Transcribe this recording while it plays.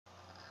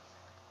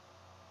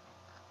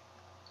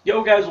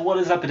Yo guys, what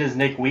is up? It is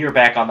Nick. We are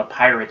back on the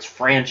Pirates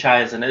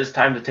franchise, and it is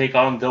time to take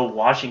on the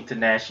Washington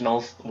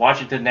Nationals.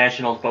 Washington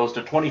Nationals boast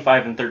a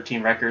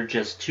 25-13 record,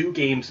 just 2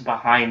 games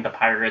behind the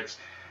Pirates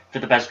for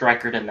the best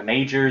record in the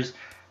majors.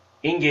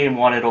 In Game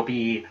 1, it'll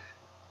be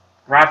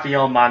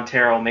Rafael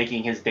Montero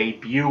making his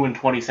debut in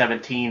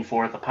 2017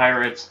 for the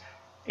Pirates,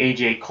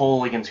 A.J.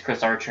 Cole against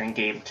Chris Archer in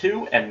Game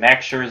 2, and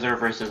Max Scherzer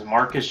versus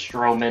Marcus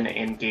Stroman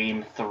in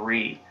Game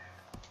 3.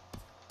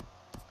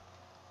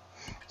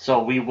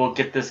 So we will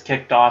get this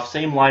kicked off.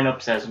 Same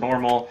lineups as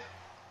normal.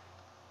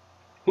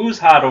 Who's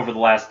hot over the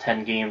last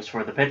 10 games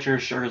for the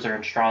pitchers? Scherzer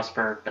and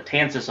Strasburg,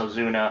 Betances,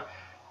 Ozuna,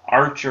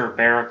 Archer,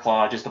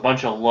 Barraclaw, just a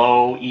bunch of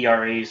low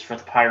ERAs for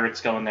the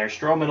Pirates going there.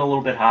 Stroman a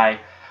little bit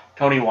high.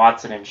 Tony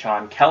Watson and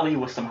Sean Kelly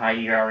with some high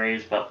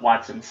ERAs, but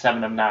Watson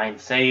 7 of 9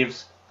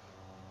 saves.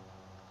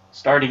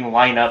 Starting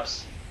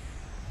lineups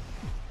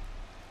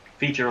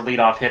feature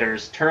leadoff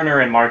hitters Turner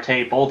and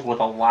Marte, both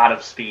with a lot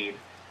of speed.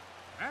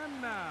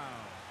 And now,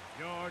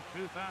 your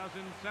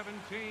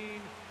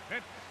 2017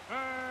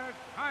 Pittsburgh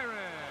Pirates.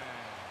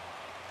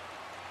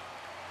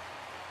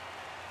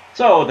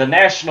 So, the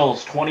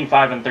Nationals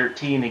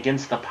 25-13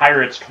 against the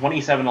Pirates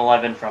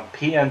 27-11 from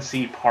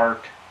PNC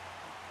Park.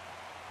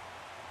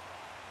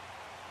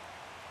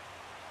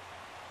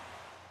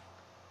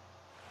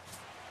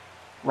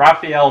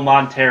 Rafael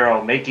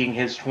Montero making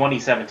his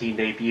 2017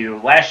 debut.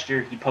 Last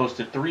year he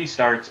posted 3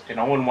 starts, an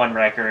 0-1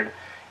 record,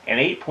 an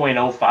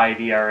 8.05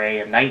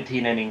 ERA, and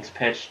 19 innings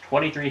pitched,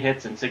 23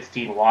 hits and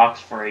 16 walks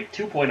for a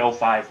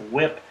 2.05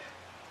 whip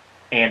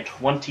and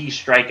 20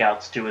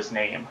 strikeouts to his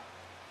name.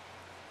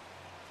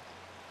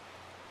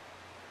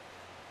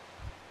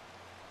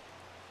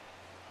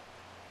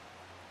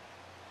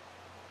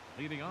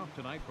 Leading off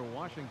tonight for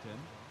Washington,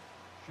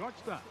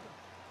 shortstop,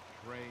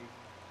 Trey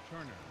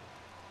Turner.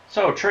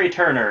 So Trey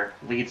Turner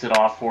leads it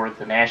off for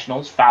the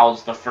Nationals,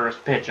 fouls the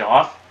first pitch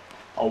off.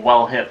 A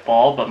well-hit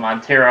ball, but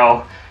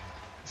Montero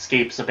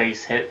escapes a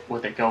base hit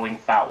with it going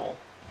foul.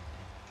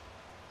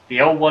 The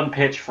 0-1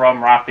 pitch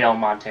from Rafael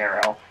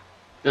Montero.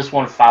 This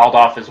one fouled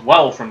off as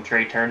well from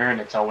Trey Turner, and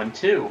it's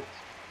 0-2.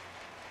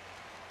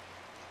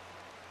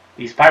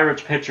 These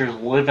Pirates pitchers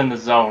live in the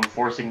zone,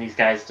 forcing these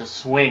guys to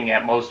swing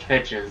at most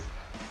pitches.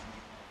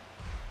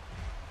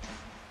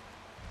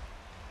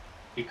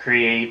 It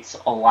creates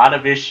a lot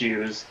of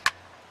issues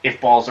if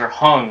balls are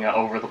hung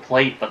over the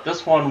plate, but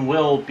this one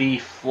will be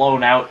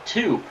flown out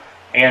to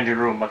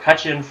Andrew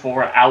McCutchen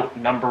for out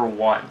number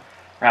 1.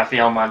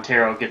 Rafael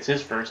Montero gets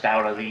his first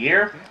out of the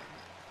year.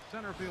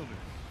 Center fielder,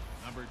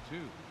 number 2,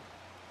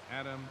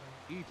 Adam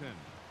Eaton.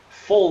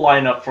 Full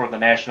lineup for the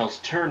Nationals: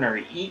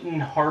 Turner, Eaton,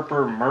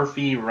 Harper,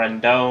 Murphy,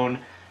 Rendon,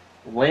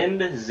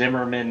 Lind,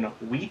 Zimmerman,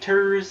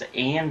 Wieters,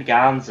 and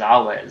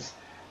Gonzalez.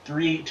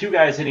 2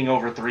 guys hitting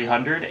over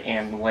 300,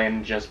 and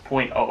Lind just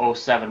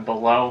 .007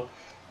 below.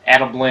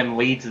 Adam Lind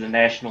leads the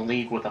National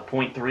League with a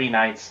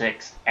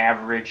 .396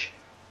 average.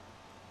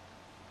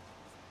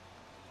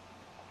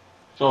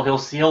 So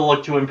he'll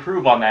look to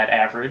improve on that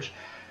average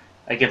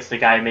against the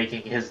guy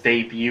making his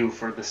debut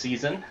for the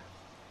season.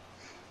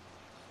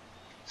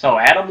 So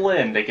Adam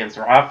Lind against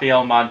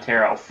Rafael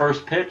Montero.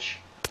 First pitch,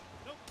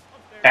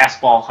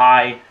 fastball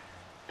high,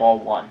 ball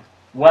 1.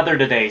 Weather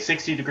today,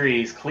 60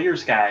 degrees, clear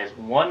skies,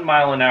 1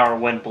 mile an hour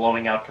wind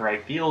blowing out to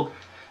right field.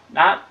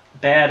 Not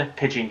bad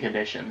pitching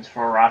conditions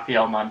for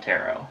Rafael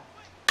Montero.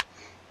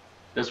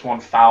 This one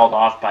fouled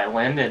off by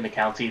Lind, and the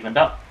count's evened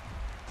up.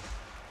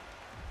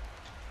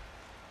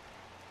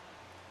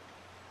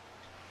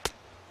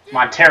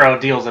 Montero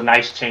deals a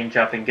nice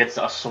changeup and gets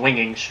a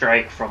swinging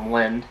strike from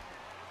Lind.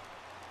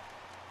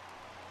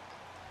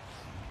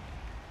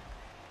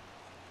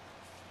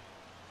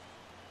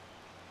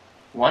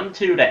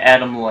 One-two to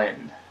Adam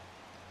Lind.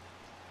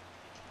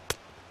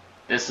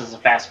 This is a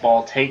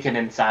fastball taken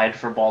inside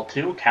for ball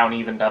 2. Count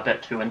evened up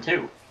at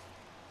 2-2.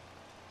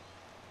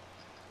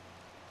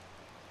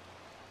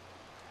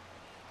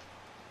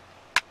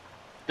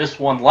 This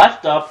one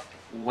left up,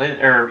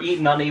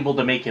 Eaton unable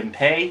to make him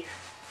pay.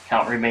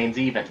 Count remains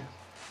even.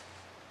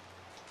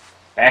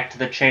 Back to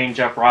the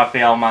changeup,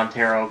 Rafael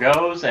Montero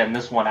goes, and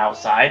this one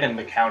outside, and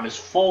the count is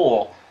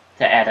full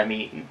to Adam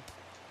Eaton.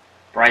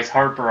 Bryce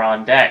Harper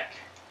on deck.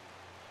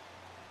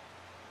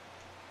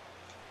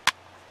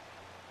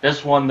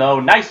 This one,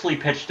 though, nicely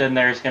pitched in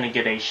there, is going to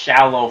get a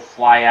shallow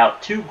fly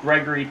out to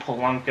Gregory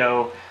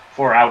Polanco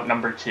for out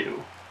number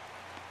 2.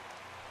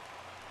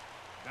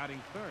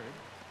 Batting third,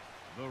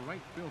 the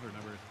right fielder,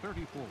 number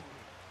 34,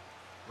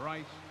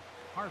 Bryce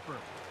Harper.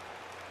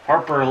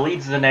 Harper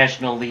leads the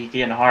National League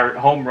in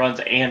home runs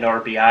and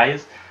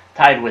RBIs,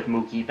 tied with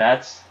Mookie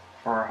Betts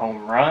for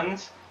home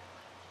runs.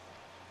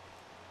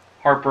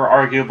 Harper,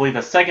 arguably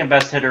the second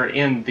best hitter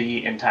in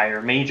the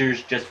entire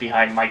majors, just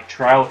behind Mike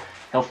Trout.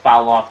 He'll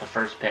foul off the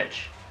first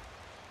pitch.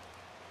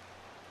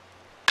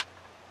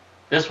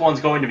 This one's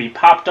going to be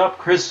popped up.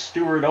 Chris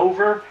Stewart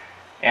over,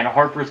 and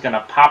Harper's going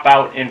to pop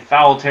out in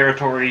foul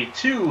territory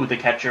to the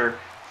catcher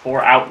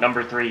for out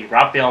number 3.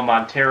 Rafael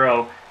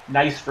Montero,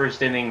 nice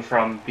first inning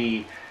from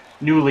the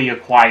newly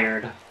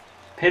acquired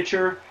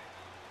pitcher.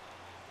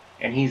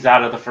 and he's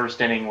out of the first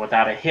inning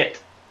without a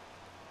hit.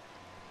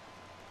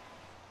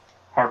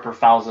 Harper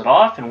fouls it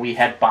off, and we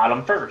head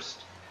bottom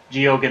first.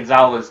 Gio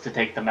Gonzalez to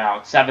take the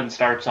mound. 7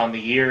 starts on the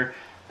year.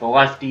 The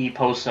lefty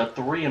posts a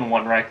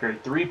 3-1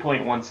 record,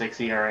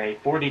 3.16 ERA,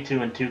 42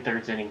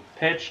 2/3 inning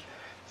pitch,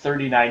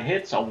 39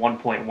 hits, a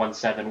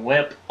 1.17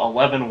 whip,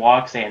 11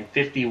 walks, and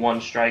 51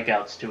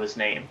 strikeouts to his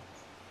name.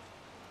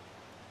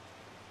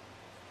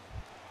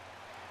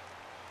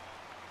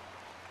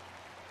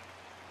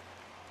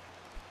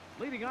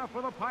 Leading off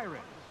for the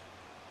Pirates,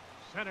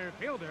 center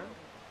fielder,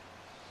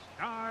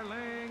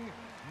 Starling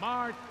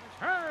Marte.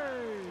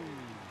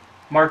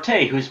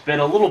 Marte, who's been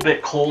a little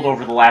bit cold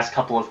over the last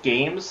couple of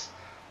games,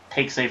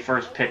 takes a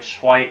first pitch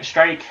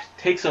strike,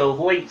 takes a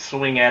late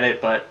swing at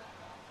it, but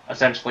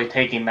essentially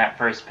taking that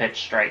first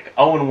pitch strike.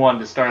 0-1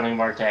 to Starling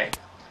Marte.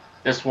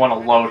 This one a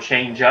low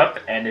changeup,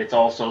 and it's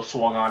also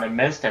swung on and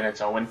missed, and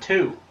it's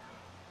 0-2.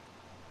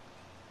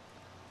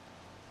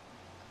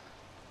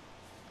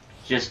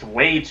 Just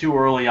way too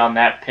early on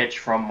that pitch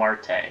from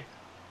Marte.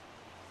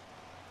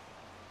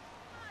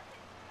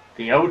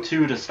 The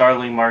 0-2 to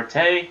Starling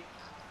Marte.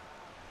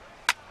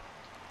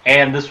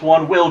 And this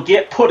one will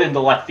get put into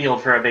left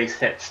field for a base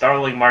hit.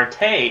 Starling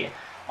Marte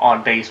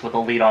on base with a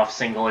leadoff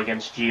single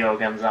against Gio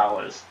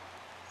Gonzalez.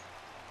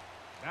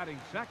 Batting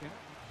second,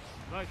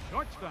 the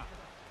shortstop,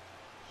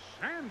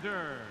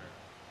 Xander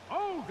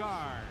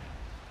Bogaerts.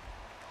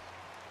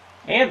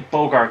 And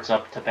Bogaerts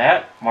up to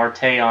bat.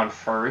 Marte on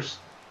first.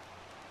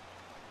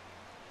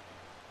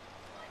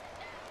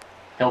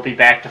 He'll be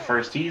back to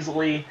first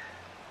easily.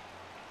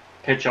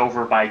 Pitch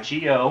over by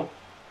Gio.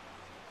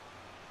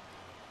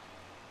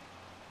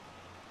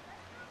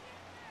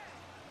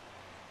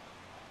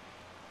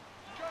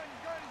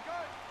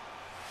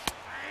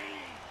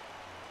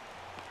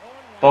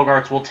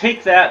 Bogaerts will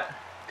take that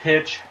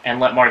pitch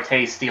and let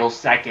Marte steal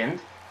second.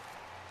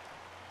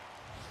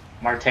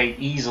 Marte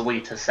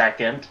easily to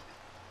second.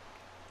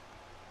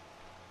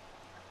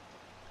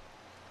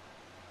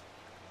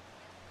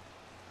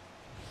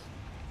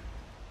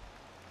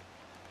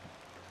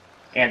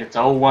 And it's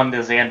 0-1 to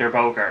Xander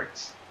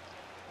Bogaerts.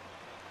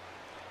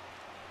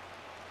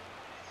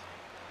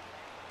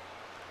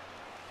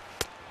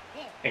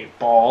 A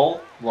ball,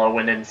 low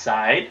and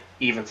inside,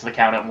 evens the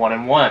count at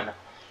 1-1.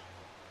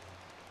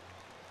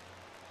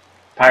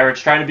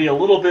 Pirates trying to be a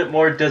little bit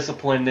more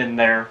disciplined in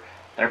their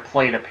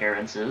plate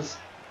appearances.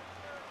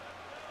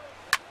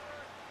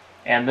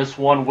 And this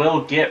one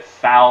will get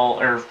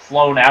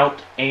flown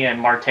out,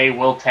 and Marte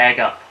will tag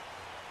up.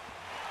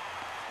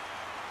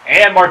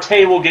 And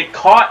Marte will get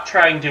caught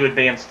trying to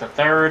advance to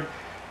third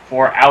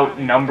for out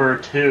number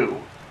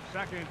 2.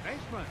 Second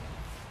baseman,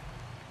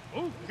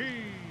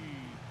 Mookie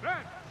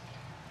Betts.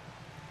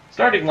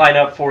 Starting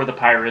lineup for the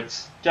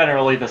Pirates,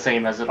 generally the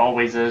same as it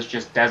always is,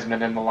 just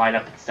Desmond in the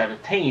lineup instead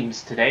of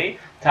Thames today.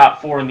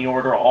 Top 4 in the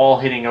order, all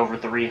hitting over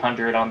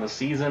 300 on the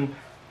season.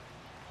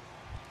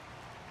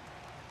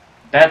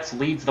 Betts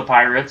leads the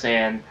Pirates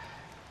and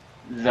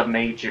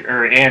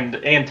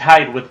and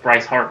tied with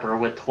Bryce Harper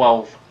with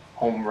 12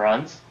 home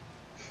runs.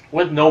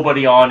 With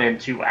nobody on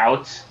and 2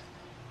 outs,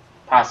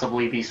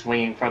 possibly be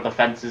swinging for the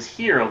fences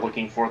here,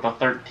 looking for the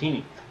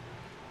 13th.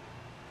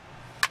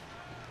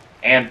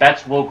 And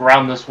Betts will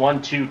ground this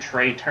one to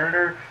Trey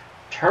Turner.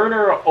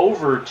 Turner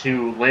over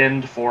to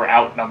Lind for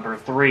out number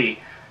 3.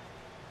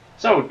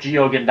 So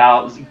Gio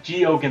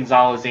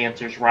Gonzalez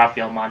answers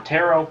Rafael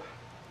Montero.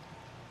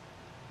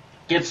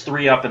 Gets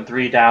 3 up and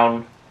 3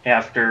 down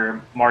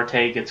after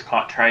Marte gets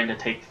caught trying to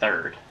take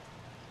third.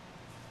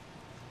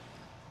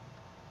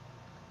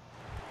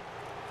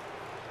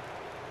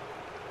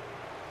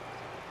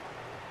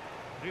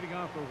 Leading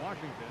off for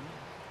Washington,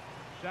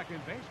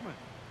 second baseman,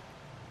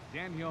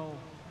 Daniel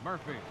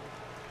Murphy.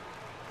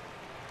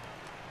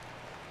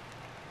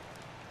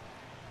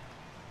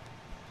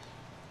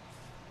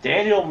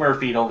 Daniel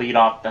Murphy to lead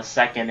off the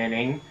second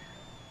inning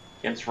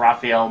against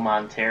Rafael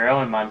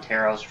Montero, and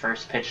Montero's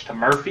first pitch to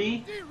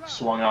Murphy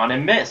swung on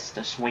and missed,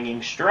 a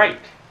swinging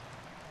strike.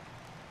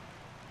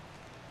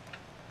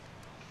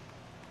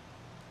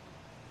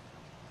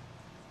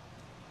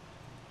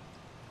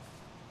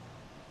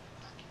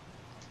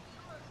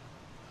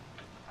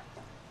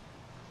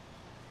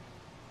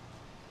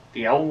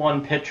 The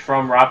 0-1 pitch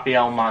from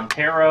Rafael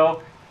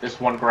Montero. This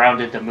one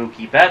grounded to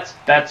Mookie Betts.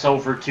 Betts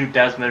over to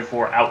Desmond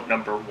for out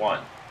number 1.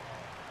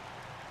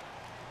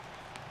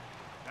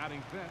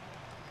 Batting fifth,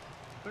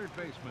 third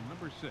baseman,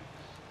 number 6,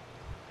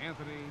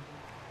 Anthony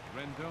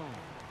Rendon.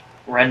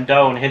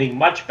 Rendon hitting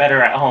much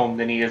better at home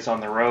than he is on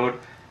the road.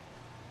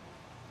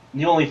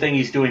 The only thing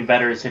he's doing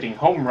better is hitting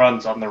home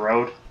runs on the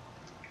road.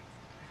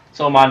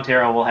 So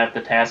Montero will have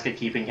the task of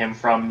keeping him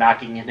from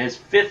knocking in his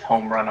 5th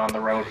home run on the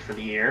road for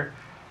the year.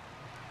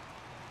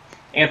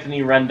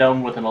 Anthony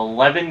Rendon with an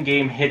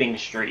 11-game hitting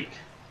streak.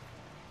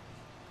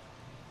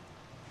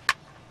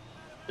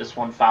 This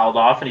one fouled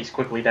off, and he's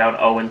quickly down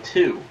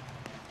 0-2.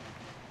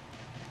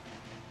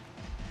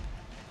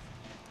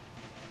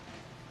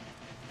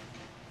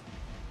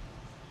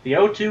 The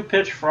 0-2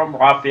 pitch from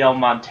Rafael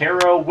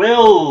Montero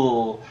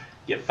will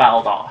get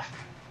fouled off.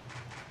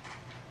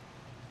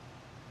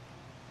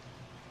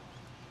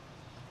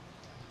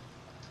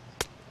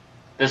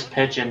 this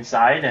pitch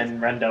inside, and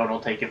Rendon will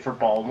take it for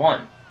ball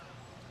 1.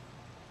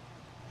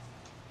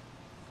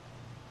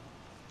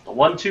 The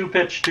 1-2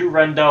 pitch to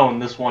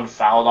Rendon. This one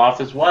fouled off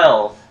as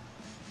well.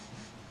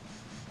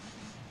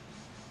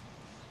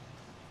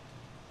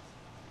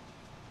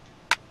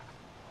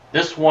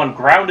 This one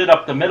grounded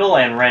up the middle,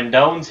 and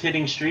Rendon's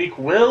hitting streak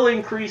will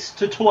increase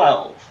to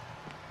 12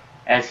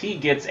 as he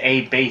gets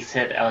a base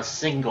hit, a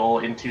single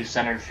into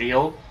center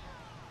field.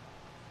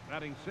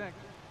 Batting 6,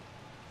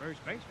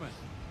 first baseman,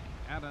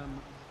 Adam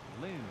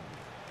Lind.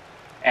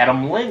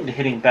 Adam Lind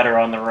hitting better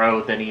on the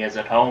road than he is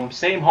at home.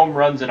 Same home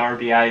runs and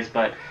RBIs,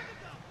 but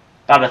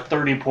about a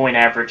 30-point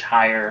average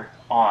higher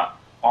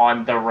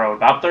on the road.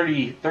 About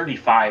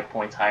 35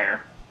 points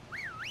higher.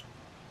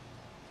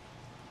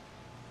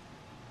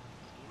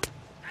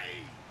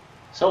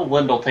 So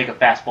Lind will take a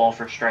fastball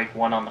for strike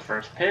 1 on the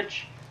first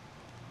pitch.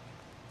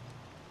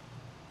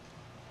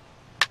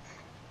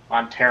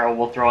 Montero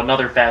will throw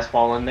another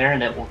fastball in there,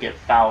 and it will get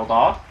fouled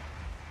off.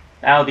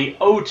 Now the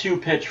 0-2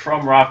 pitch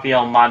from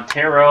Rafael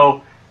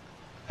Montero,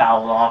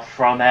 fouled off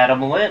from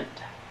Adam Lind.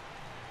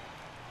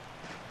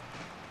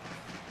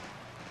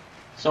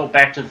 So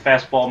back to the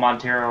fastball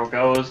Montero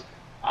goes.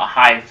 A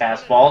high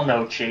fastball,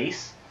 no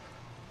chase.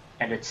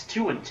 And it's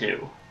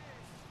 2-2.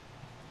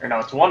 Or no,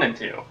 it's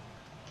 1-2.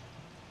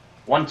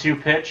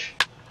 1-2 pitch.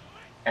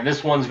 And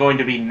this one's going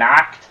to be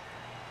knocked.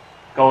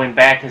 Going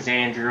back is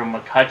Andrew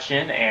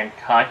McCutchen, and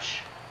Kutch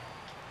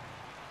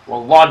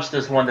will launch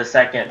this one to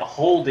second,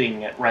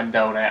 holding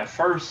Rendon at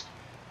first.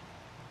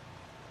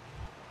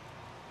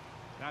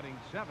 Batting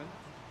 7,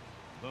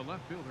 the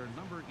left fielder,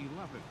 number 11,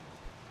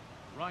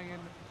 Ryan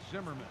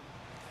Zimmerman.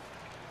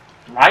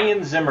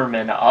 Ryan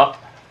Zimmerman up,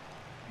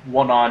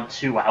 1 on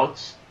 2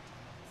 outs.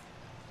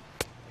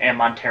 And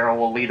Montero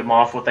will lead him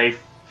off with a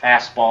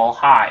fastball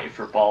high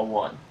for ball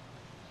 1.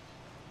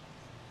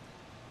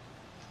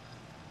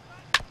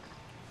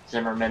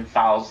 Zimmerman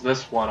fouls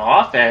this one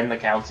off, and the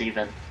count's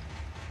even.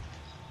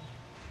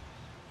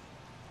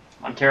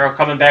 Montero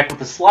coming back with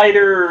the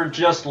slider,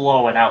 just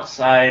low and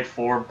outside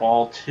for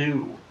ball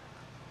 2.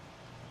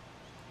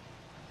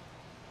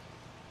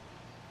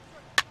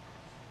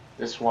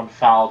 This one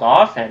fouled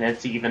off, and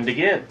it's evened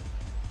again.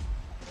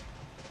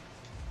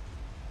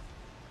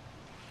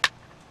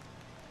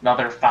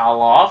 Another foul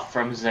off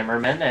from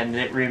Zimmerman, and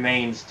it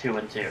remains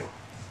 2-2.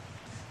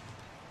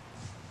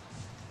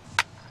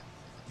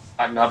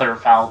 Another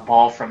fouled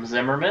ball from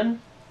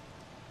Zimmerman.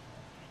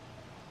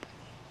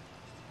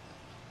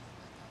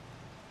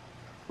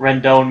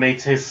 Rendon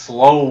makes his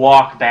slow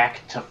walk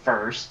back to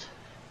first.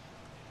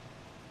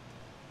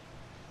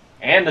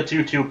 And the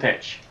 2-2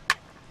 pitch.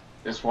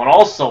 This one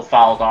also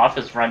fouled off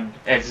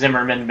as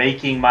Zimmerman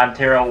making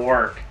Montero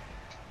work.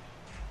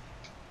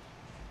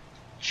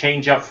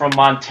 Changeup from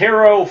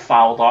Montero,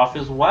 fouled off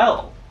as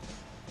well.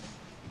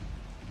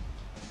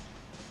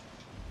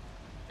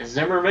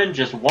 Zimmerman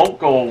just won't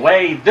go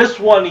away. This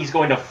one he's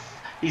going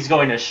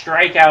to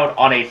strike out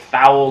on a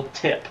foul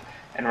tip.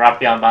 And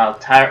Rafael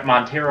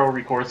Montero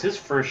records his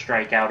first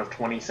strikeout of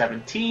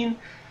 2017.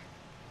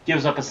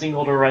 Gives up a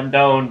single to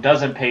Rendon,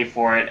 doesn't pay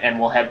for it, and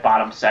will head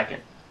bottom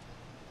second.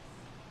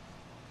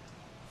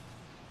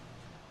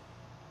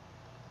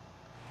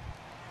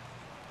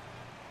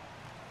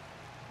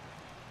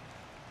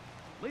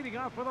 Leading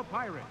off for the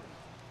Pirates,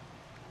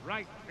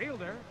 right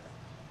fielder,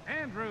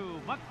 Andrew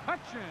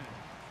McCutchen.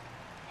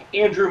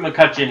 Andrew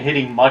McCutchen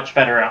hitting much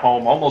better at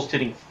home, almost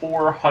hitting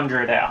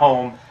 400 at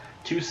home,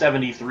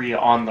 273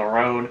 on the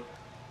road.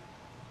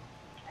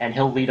 And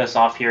he'll lead us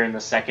off here in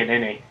the second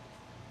inning.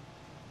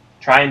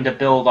 Trying to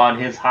build on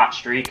his hot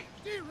streak,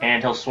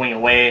 and he'll swing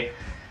away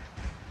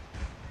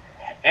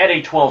at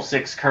a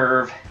 12-6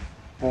 curve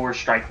for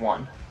strike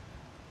 1.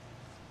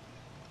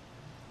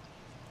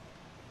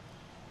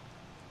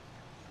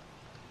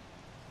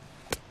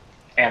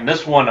 And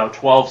this one, a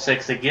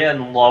 12-6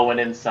 again, low and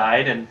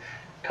inside, and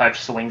Kutch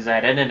swings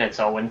that in, and it's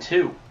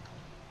 0-2.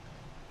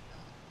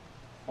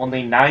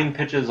 Only 9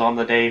 pitches on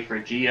the day for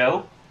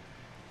Gio.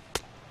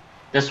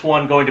 This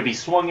one going to be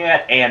swung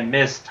at and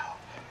missed.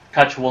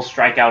 Kutch will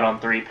strike out on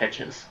 3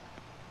 pitches.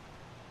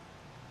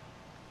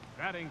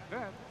 Batting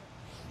fifth,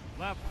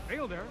 left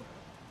fielder,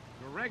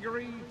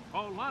 Gregory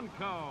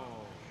Polanco.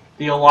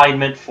 The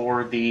alignment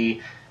for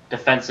the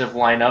defensive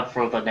lineup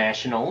for the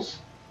Nationals.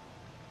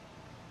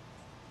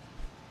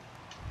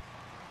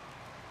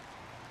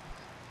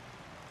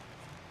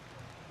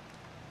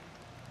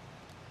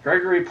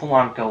 Gregory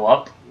Polanco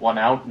up, 1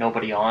 out,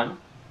 nobody on.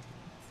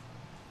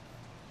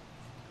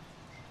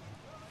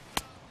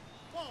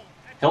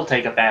 He'll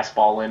take a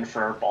fastball in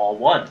for ball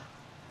 1.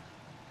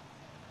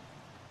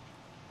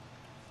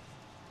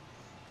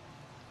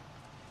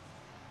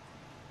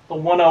 The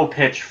 1-0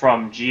 pitch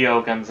from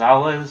Gio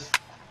Gonzalez,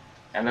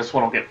 and this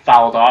one will get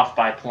fouled off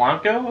by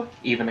Polanco,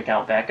 even the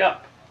count back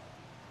up.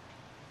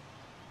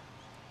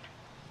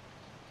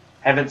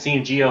 Haven't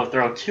seen Gio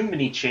throw too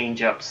many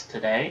changeups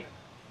today.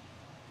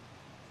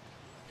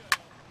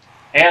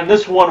 And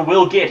this one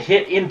will get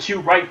hit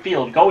into right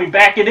field. Going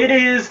back, and it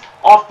is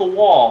off the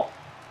wall.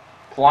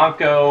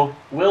 Polanco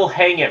will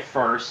hang it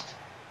first.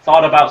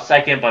 Thought about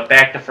second, but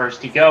back to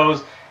first he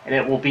goes, and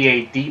it will be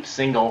a deep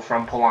single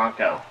from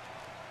Polanco.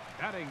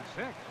 Batting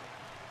sixth,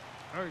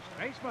 first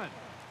baseman,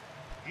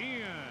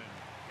 Ian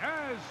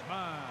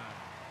Desmond.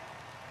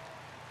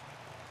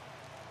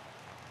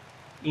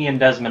 Ian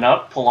Desmond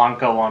up,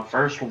 Polanco on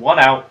first, 1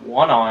 out,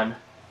 1 on.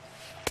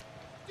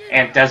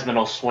 And Desmond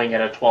will swing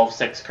at a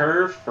 12-6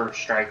 curve for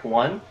strike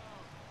 1.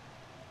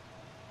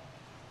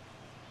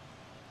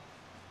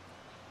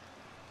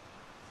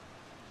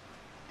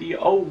 The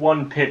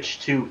 0-1 pitch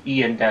to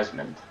Ian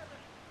Desmond.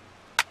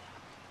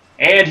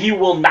 And he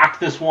will knock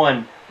this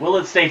one. Will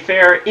it stay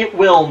fair? It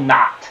will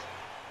not.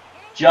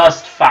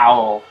 Just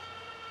foul.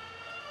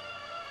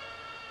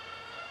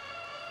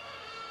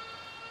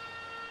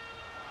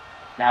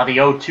 Now the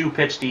 0-2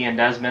 pitch to Ian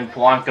Desmond.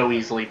 Polanco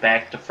easily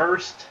back to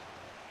first.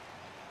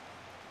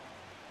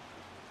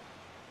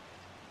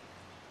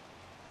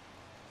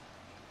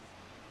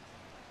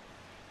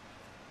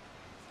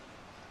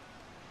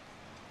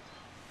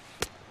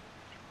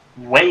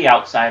 Way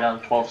outside on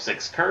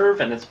 12-6 curve,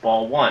 and it's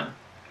ball 1.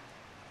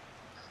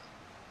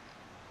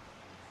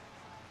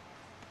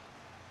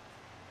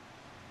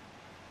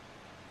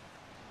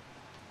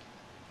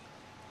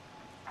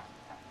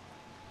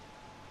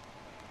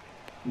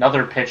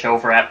 Another pitch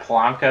over at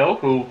Polanco,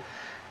 who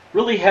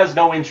really has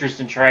no interest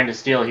in trying to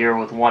steal here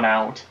with 1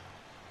 out.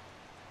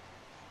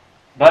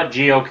 But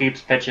Gio keeps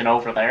pitching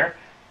over there.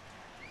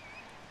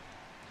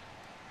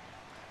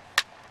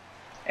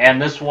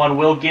 And this one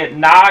will get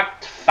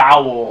knocked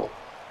foul.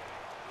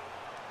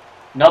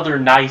 Another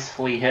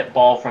nicely hit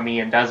ball from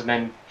Ian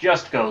Desmond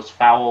just goes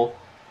foul.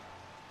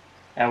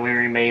 And we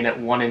remain at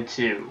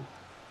 1-2.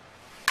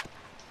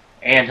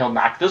 And he'll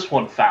knock this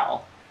one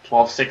foul.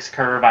 12-6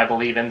 curve, I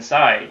believe,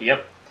 inside.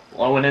 Yep,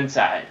 low and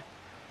inside.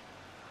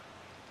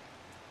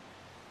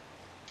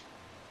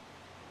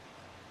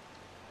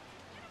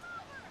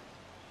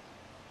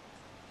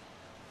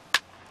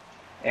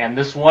 And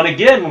this one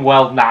again,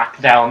 well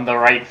knocked down the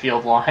right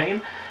field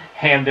line.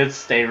 And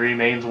it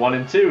remains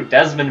 1-2.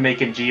 Desmond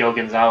making Gio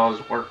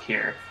Gonzalez work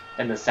here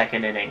in the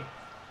second inning.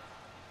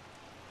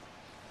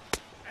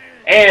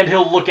 And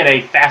he'll look at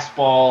a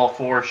fastball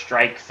for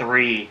strike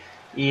 3.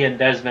 Ian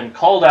Desmond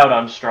called out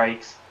on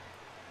strikes.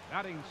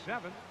 Batting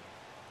seventh,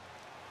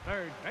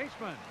 third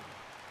baseman,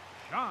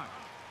 Josh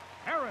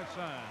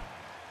Harrison.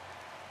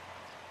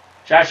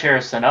 Josh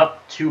Harrison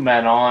up, 2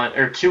 men on,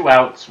 or 2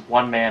 outs,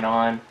 1 man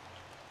on.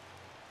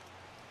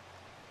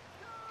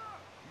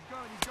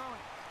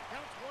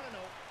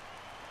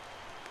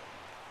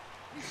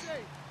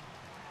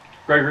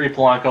 Gregory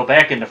Polanco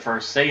back into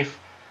first, safe.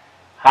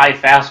 High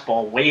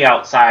fastball way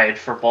outside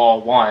for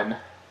ball 1.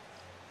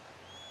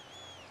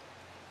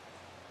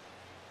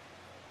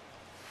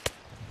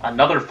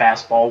 Another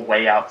fastball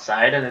way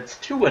outside, and it's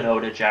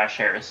 2-0 to Josh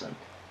Harrison.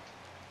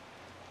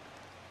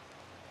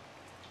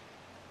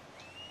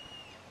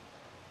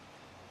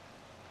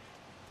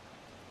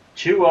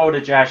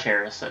 To Josh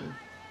Harrison.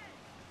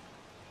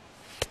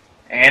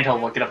 And he'll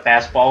look at a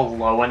fastball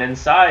low and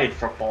inside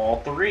for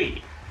ball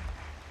 3.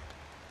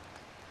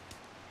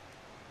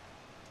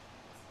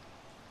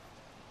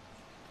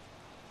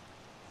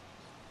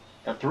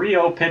 The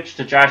 3-0 pitch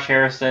to Josh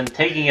Harrison,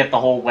 taking it the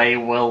whole way,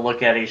 will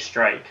look at a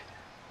strike.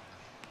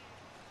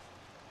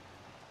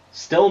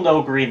 Still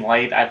no green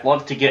light. I'd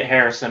love to get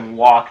Harrison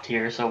walked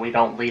here so we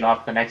don't lead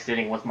off the next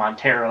inning with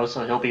Montero,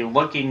 so he'll be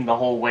looking the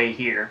whole way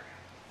here.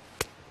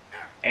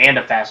 And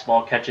a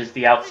fastball catches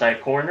the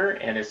outside corner,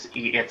 and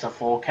it's a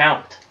full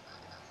count.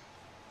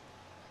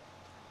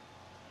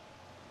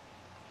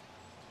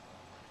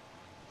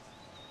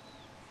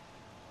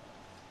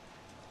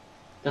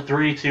 The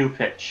 3-2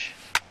 pitch.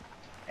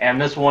 And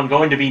this one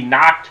going to be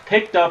knocked,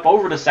 picked up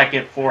over to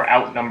second for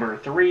out number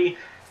 3.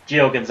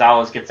 Gio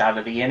Gonzalez gets out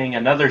of the inning.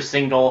 Another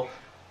single.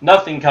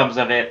 Nothing comes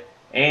of it.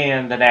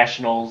 And the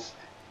Nationals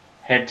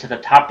head to the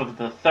top of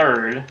the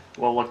third.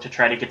 We'll look to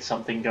try to get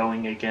something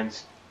going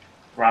against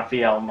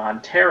Rafael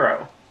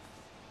Montero.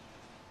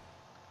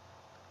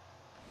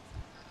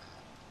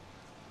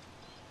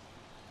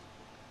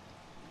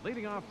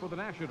 Leading off for the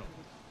Nationals,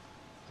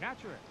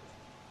 catcher,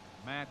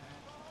 Matt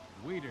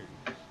Wieters.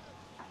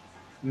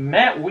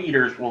 Matt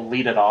Wieters will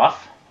lead it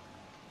off.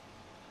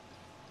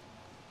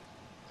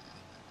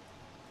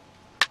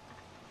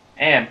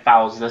 And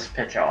fouls this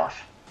pitch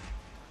off.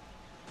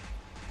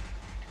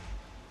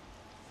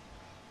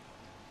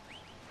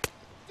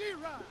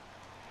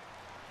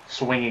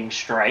 Swinging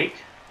strike.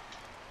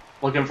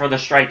 Looking for the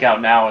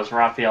strikeout now is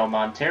Rafael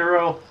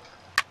Montero.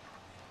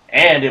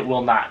 And it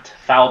will not.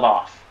 Fouled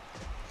off.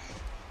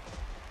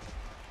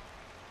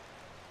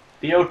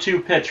 The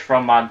 0-2 pitch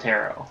from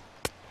Montero.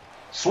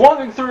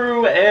 Swung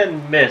through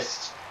and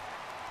missed.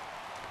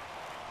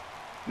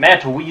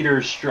 Matt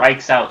Wieters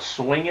strikes out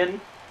swinging.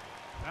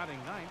 Batting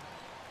ninth,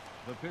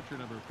 the pitcher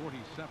number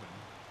 47,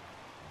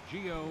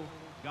 Gio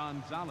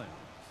Gonzalez.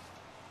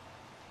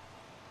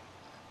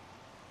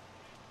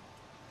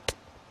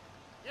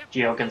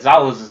 Gio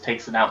Gonzalez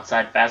takes an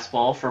outside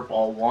fastball for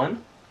ball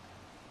 1.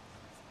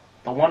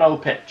 The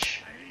 1-0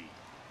 pitch.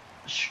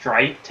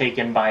 Strike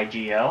taken by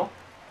Gio.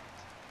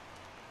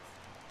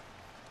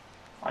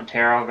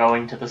 Montero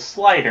going to the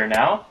slider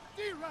now.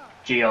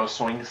 Gio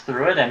swings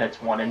through it, and it's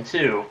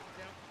 1-2.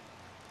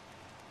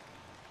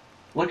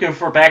 Looking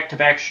for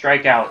back-to-back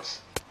strikeouts.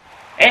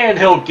 And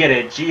he'll get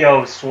it.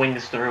 Gio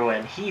swings through,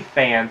 and he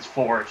fans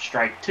for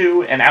strike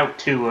 2 and out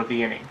 2 of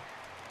the inning.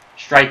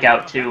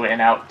 Strikeout 2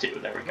 and out 2.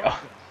 There we go.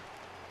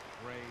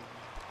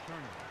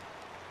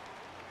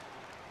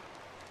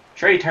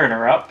 Trey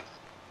Turner up.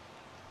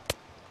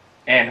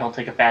 And he'll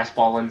take a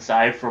fastball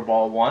inside for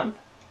ball 1.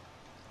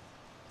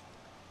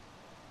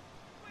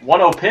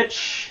 1-0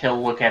 pitch.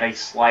 He'll look at a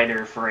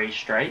slider for a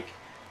strike.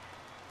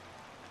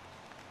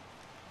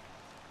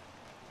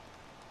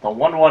 The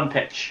 1-1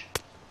 pitch.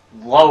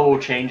 Low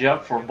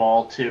changeup for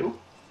ball 2.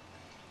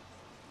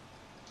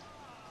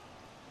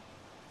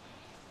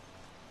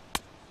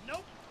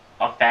 Nope.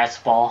 A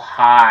fastball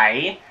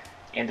high.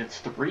 And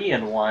it's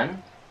 3-1.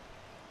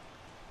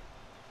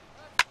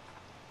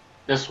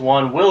 This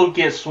one will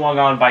get swung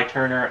on by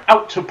Turner.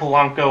 Out to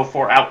Polanco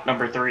for out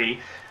number 3.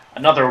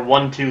 Another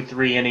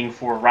 1-2-3 inning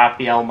for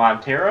Rafael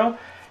Montero.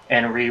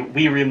 And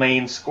we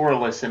remain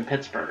scoreless in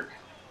Pittsburgh.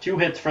 2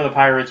 hits for the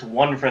Pirates,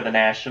 1 for the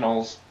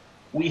Nationals.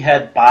 We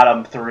head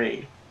bottom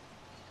 3.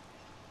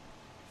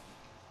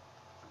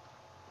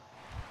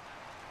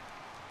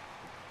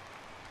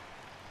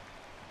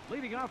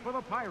 Leading off for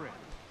the Pirates,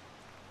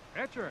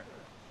 pitcher,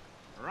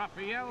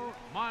 Rafael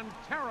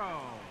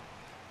Montero.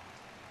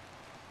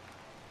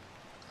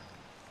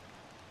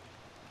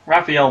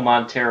 Rafael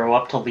Montero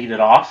up to lead it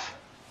off.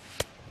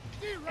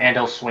 And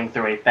he'll swing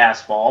through a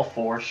fastball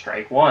for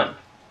strike 1.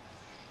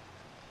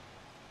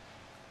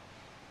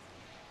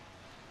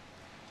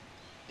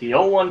 The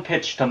 0-1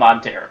 pitch to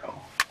Montero.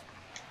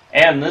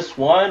 And this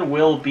one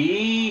will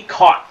be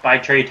caught by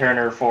Trey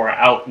Turner for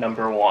out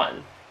number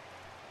 1.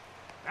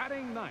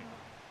 Batting ninth,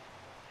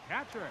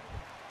 catcher,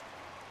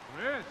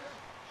 Chris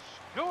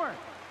Stewart.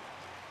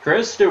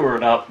 Chris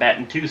Stewart up,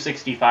 batting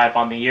 .265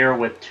 on the year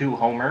with 2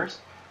 homers.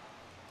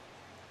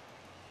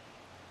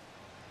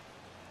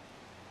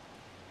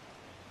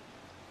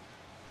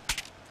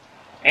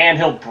 And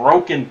he'll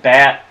broken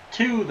bat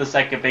to the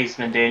second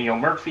baseman, Daniel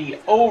Murphy,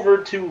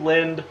 over to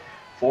Lind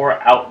for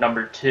out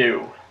number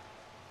 2.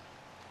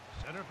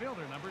 Center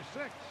fielder number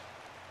 6,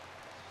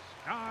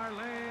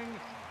 Starling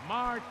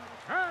Marte.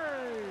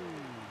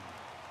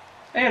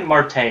 And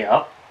Marte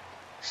up.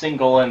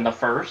 Single in the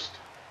first.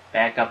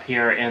 Back up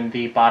here in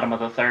the bottom of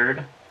the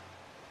 3rd.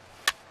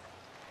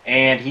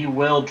 And he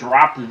will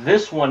drop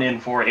this one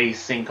in for a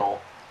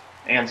single.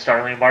 And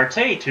Starling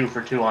Marte 2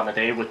 for 2 on the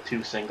day with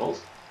 2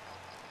 singles.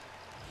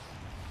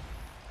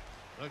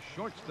 The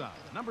shortstop,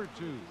 number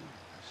 2,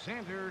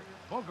 Sander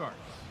Bogaerts.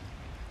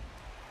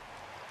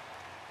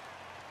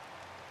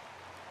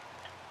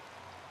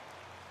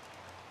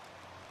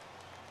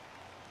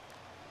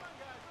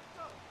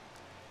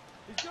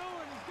 He's going.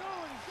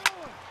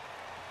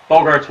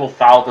 Bogaerts will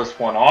foul this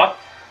one off.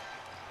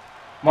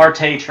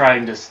 Marte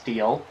trying to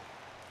steal.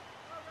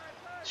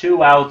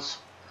 2 outs,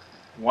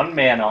 1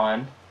 man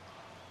on.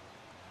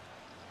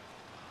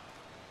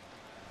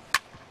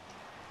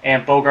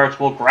 And Bogaerts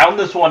will ground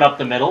this one up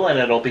the middle, and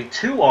it'll be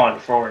 2 on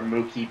for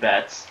Mookie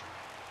Betts.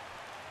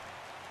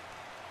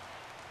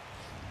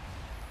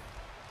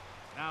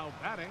 Now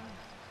batting,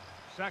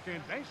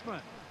 second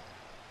baseman,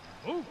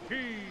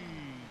 Mookie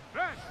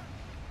Betts.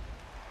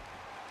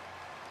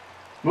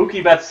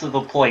 Mookie Betts to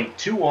the plate,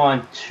 2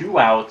 on, 2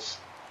 outs.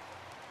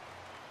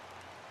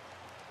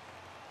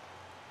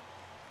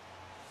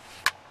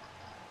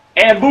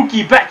 And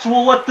Mookie Betts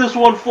will let this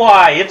one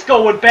fly. It's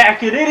going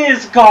back, and it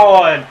is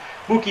gone.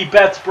 Mookie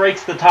Betts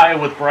breaks the tie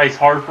with Bryce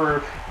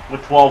Harper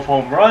with 12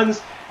 home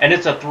runs, and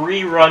it's a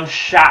 3-run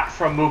shot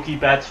from Mookie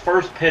Betts.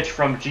 First pitch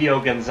from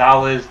Gio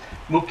Gonzalez.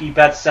 Mookie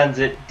Betts sends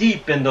it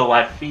deep into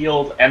left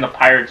field, and the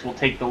Pirates will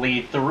take the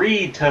lead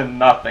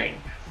 3-0.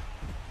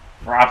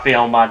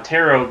 Rafael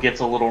Montero gets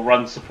a little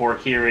run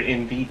support here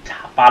in the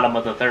bottom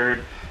of the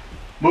 3rd.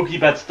 Mookie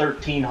Betts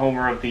 13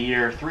 homer of the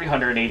year,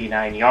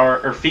 389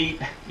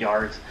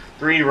 yards,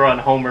 3-run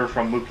homer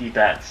from Mookie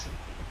Betts.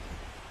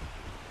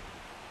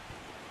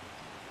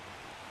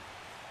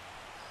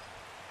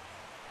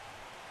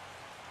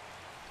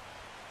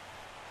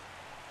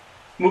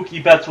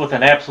 Mookie Betts with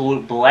an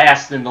absolute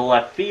blast into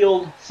left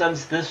field,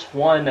 sends this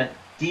one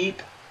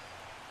deep,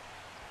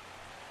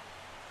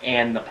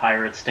 and the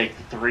Pirates take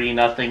the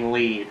 3-0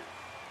 lead.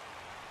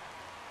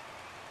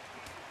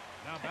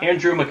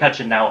 Andrew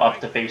McCutchen now up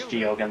to face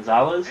Gio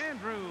Gonzalez.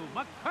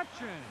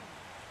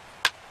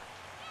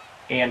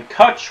 And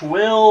Kutch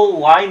will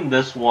line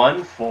this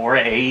one for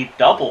a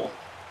double.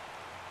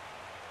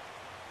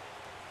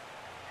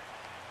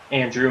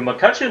 Andrew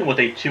McCutchen with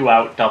a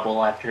 2-out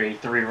double after a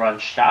 3-run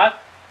shot.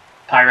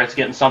 Pirates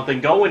getting something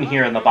going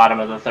here in the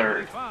bottom of the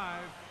 3rd.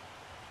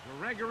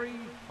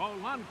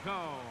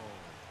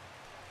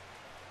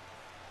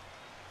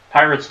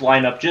 Pirates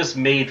lineup just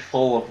made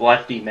full of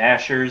lefty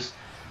mashers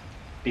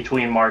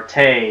between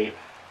Marte,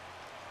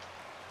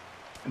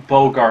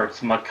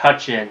 Bogaerts,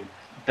 McCutchen,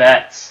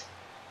 Betts,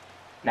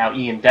 now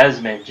Ian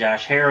Desmond,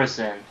 Josh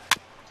Harrison.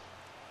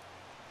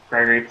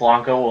 Gregory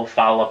Polanco will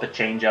foul up a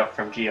changeup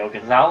from Gio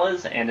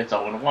Gonzalez, and it's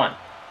 0-1.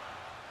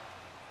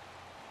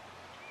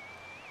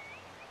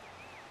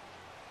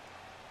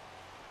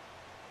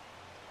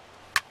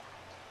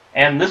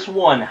 And this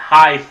one,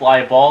 high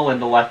fly ball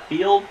into left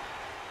field,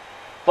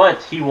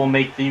 but he will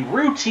make the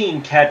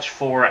routine catch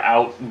for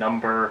out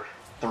number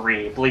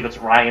 3. I believe it's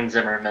Ryan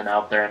Zimmerman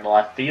out there in the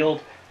left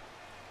field.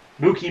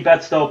 Mookie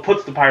Betts, though,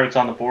 puts the Pirates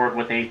on the board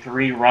with a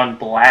 3-run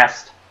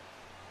blast.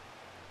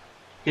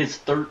 His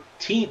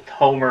 13th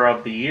homer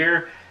of the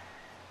year.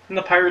 And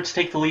the Pirates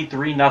take the lead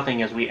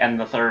 3-0 as we end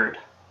the third.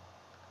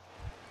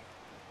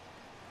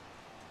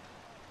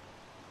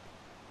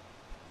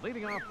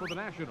 Leading off for the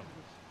Nationals,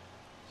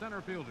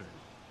 center fielder,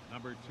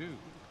 number 2,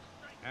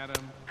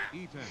 Adam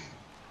Eaton.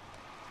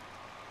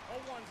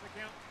 0-1's the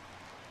count.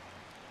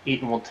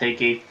 Eaton will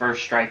take a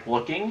first strike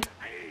looking.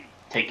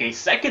 Take a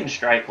second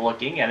strike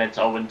looking, and it's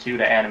 0-2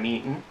 to Adam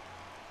Eaton.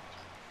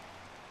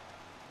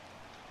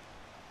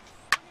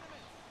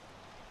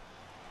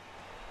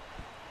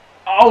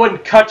 Oh, and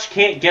Kutch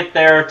can't get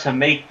there to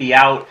make the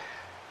out.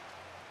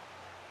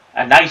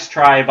 A nice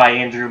try by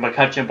Andrew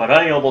McCutchen, but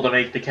unable to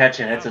make the catch,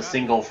 and it's a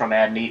single from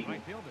Adam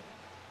Eaton.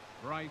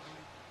 Bryce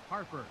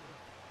Harper.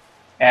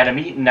 Adam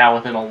Eaton now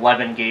with an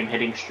 11-game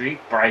hitting streak.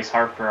 Bryce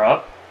Harper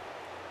up.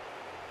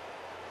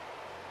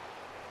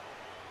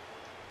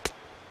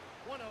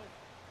 1-0.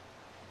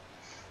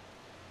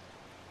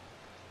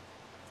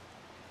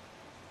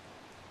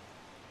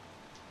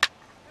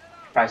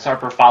 Bryce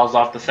Harper fouls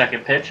off the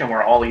second pitch, and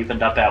we're all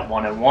evened up at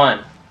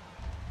 1-1.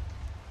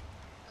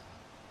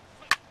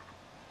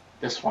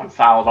 This one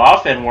fouled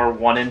off, and we're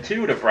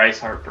 1-2 to Bryce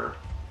Harper.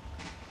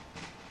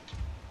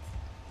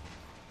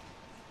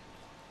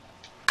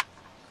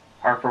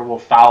 Harper will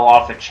foul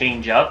off a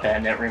changeup,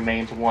 and it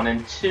remains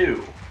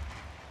 1-2.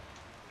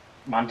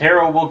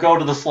 Montero will go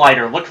to the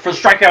slider, look for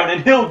strikeout,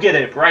 and he'll get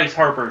it. Bryce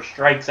Harper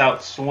strikes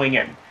out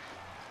swinging.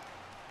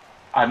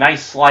 A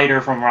nice slider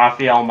from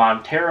Rafael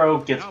Montero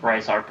gets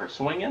Bryce Harper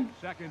swinging.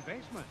 Second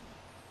baseman,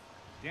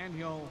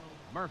 Daniel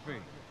Murphy.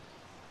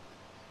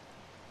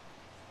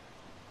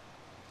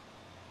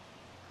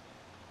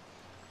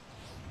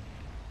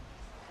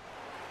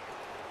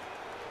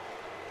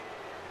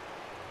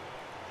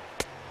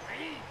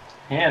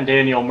 And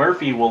Daniel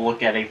Murphy will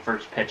look at a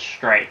first pitch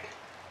strike.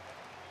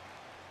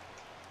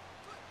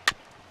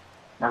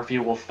 Murphy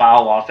will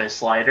foul off his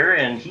slider,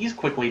 and he's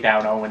quickly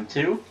down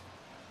 0-2.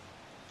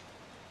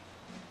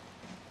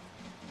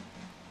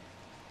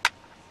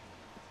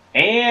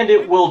 And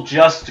it will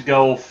just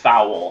go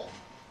foul.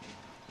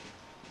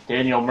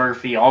 Daniel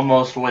Murphy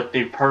almost with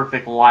the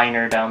perfect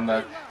liner down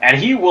the... And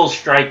he will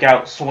strike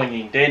out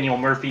swinging. Daniel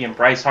Murphy and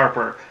Bryce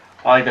Harper,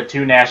 probably the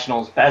two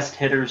Nationals' best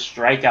hitters,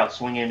 strike out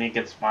swinging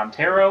against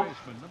Montero.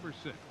 Number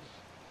 6,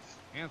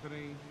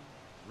 Anthony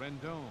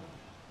Rendon.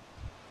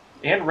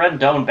 And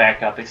Rendon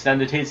back up,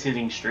 extended his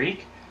hitting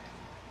streak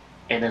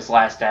in his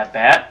last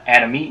at-bat.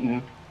 Adam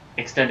Eaton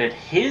extended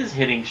his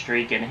hitting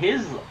streak in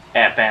his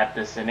at-bat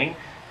this inning.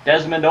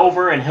 Desmond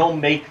over, and he'll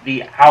make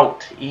the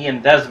out.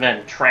 Ian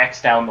Desmond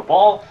tracks down the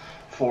ball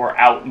for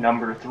out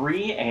number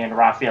 3, and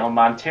Rafael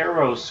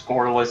Montero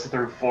scoreless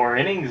through 4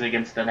 innings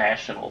against the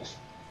Nationals.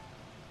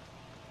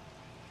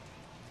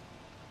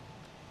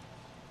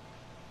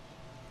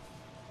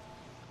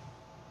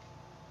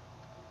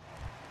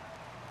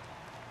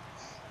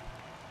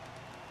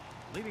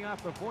 Leading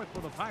off the fourth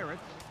for the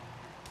Pirates,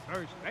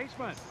 first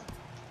baseman,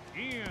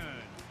 Ian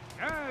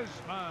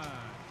Desmond.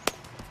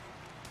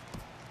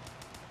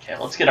 Okay,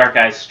 let's get our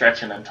guys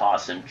stretching and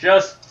tossing,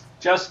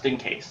 just in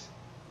case.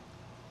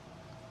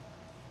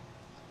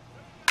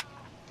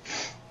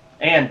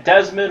 And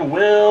Desmond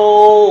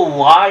will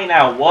line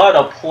out. What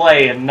a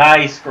play. A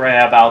nice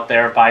grab out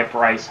there by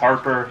Bryce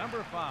Harper.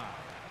 Number 5,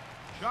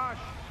 Josh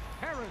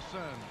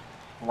Harrison.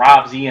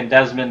 Robs Ian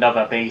Desmond of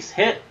a base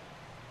hit.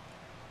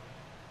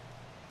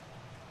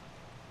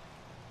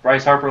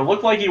 Bryce Harper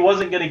looked like he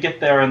wasn't going to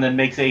get there, and then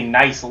makes a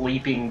nice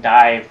leaping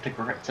dive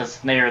to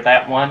snare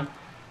that one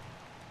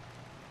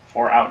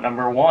for out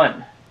number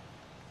 1.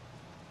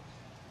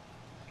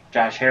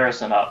 Josh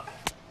Harrison up,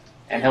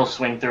 and he'll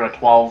swing through a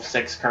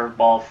 12-6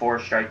 curveball for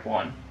strike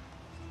 1.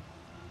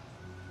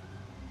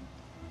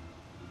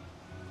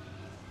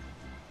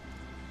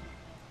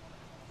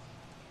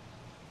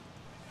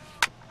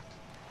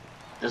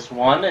 This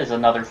one is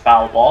another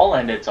foul ball,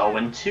 and it's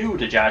 0-2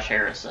 to Josh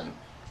Harrison.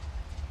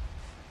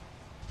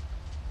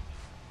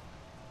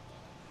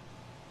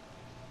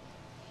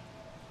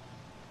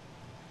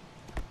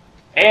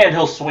 And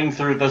he'll swing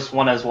through this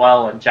one as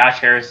well, and Josh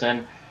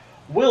Harrison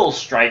will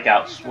strike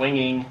out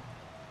swinging,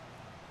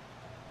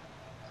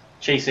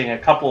 chasing a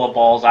couple of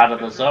balls out of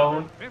the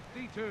zone.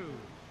 52,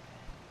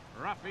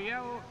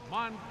 Rafael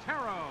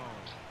Montero.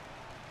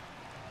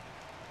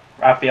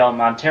 Rafael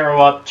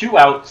Montero up, 2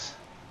 outs,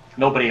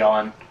 nobody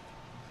on.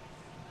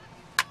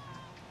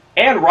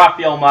 And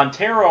Rafael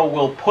Montero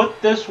will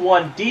put this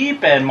one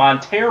deep, and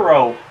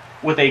Montero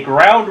with a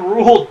ground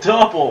rule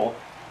double.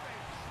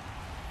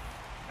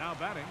 Now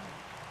batting,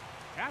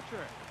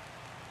 catcher,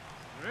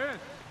 Chris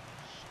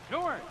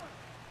Stewart.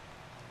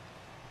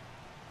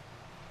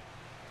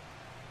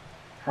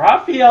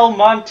 Rafael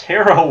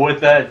Montero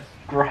with a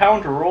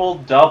ground rule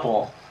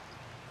double.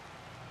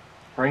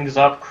 Brings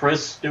up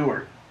Chris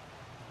Stewart.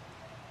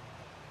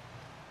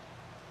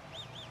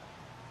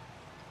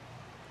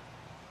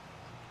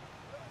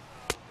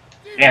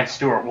 And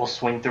Stewart will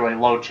swing through a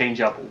low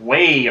changeup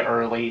way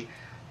early,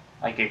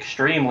 like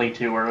extremely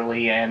too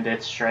early, and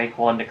it's strike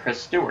one to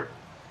Chris Stewart.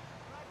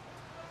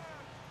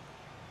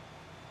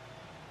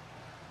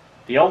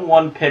 The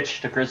 0-1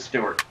 pitch to Chris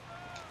Stewart.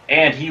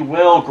 And he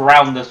will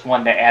ground this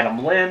one to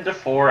Adam Lind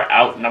for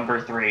out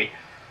number 3.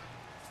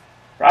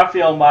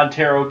 Rafael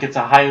Montero gets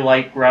a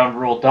highlight ground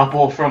rule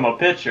double from a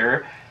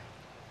pitcher.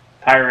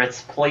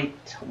 Pirates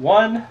plate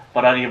 1,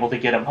 but unable to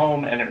get him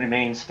home, and it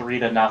remains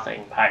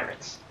 3-0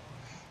 Pirates.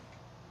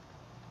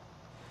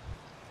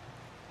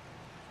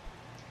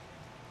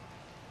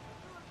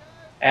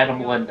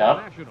 Adam Lind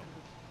up.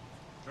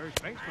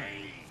 First baseman,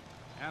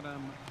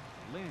 Adam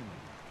Lind.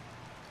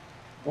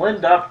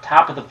 Lind up,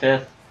 top of the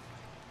 5th.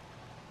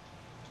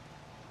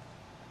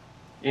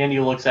 And he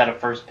looks at a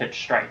first pitch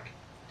strike.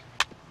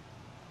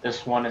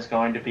 This one is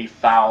going to be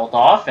fouled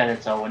off, and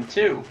it's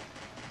 0-2.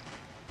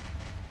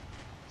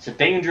 It's a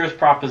dangerous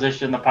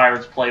proposition the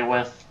Pirates play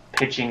with,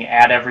 pitching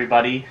at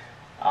everybody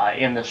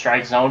in the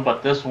strike zone,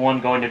 but this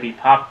one going to be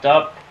popped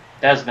up.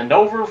 Desmond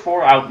over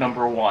for out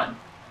number 1.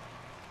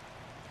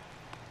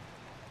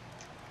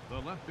 The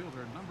left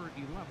fielder, number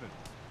 11,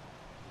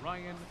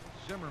 Ryan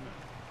Zimmerman.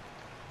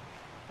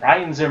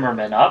 Ryan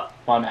Zimmerman up,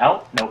 1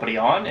 out, nobody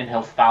on, and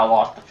he'll foul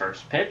off the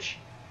first pitch.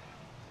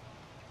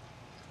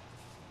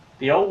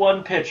 The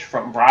 0-1 pitch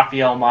from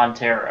Rafael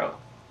Montero.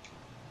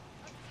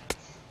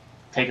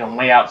 Taken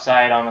way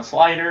outside on a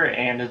slider,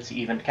 and it's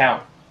even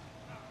count.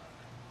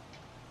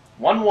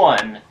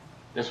 1-1.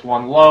 This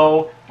one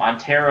low.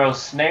 Montero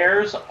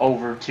snares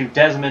over to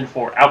Desmond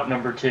for out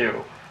number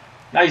 2.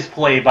 Nice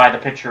play by the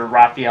pitcher,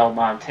 Rafael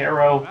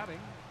Montero. Batting,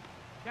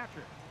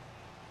 catcher,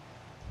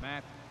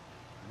 Matt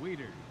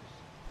Wieters.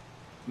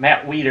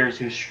 Matt Wieters,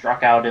 who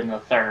struck out in the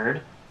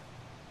 3rd.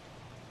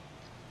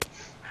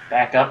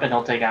 Back up, and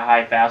he'll take a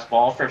high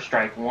fastball for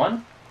strike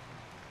 1.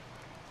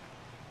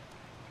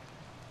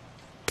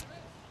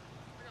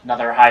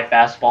 Another high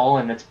fastball,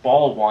 and it's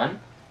ball 1.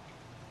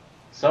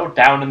 So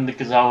down in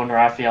the zone,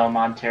 Rafael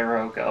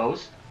Montero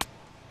goes.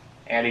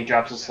 And he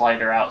drops a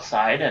slider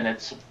outside, and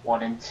it's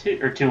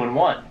 1-2 or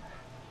 2-1.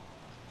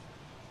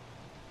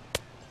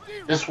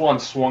 This one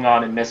swung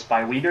on and missed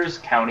by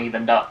Wieters. Count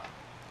evened up.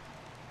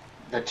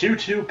 The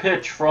 2-2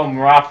 pitch from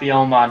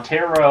Rafael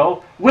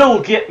Montero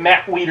will get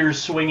Matt Wieters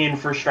swinging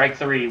for strike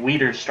 3.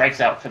 Wieters strikes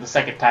out for the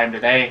 2nd time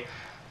today.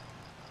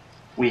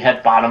 We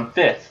head bottom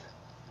 5th.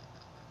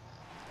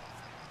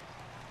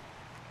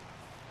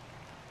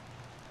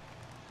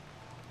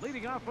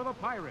 Leading off for the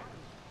Pirates,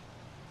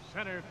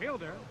 center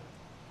fielder,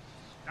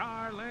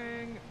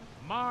 Starling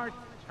Marte.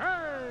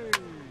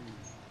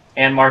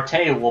 And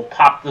Marte will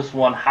pop this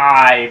one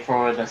high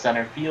for the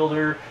center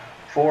fielder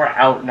for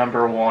out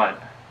number 1.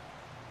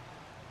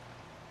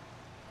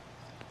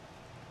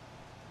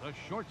 The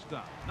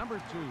shortstop,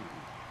 number 2,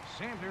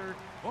 Sander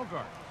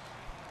Bogarts.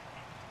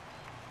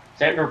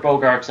 Sander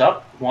Bogarts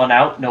up, 1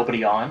 out,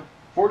 nobody on.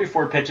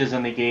 44 pitches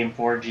in the game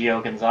for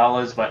Gio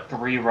Gonzalez, but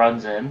 3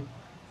 runs in.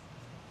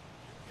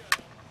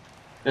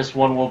 This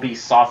one will be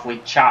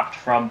softly chopped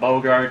from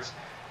Bogarts.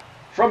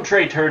 From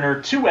Trey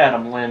Turner to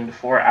Adam Lind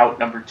for out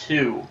number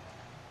 2.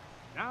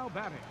 Now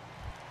batting,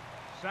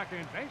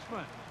 second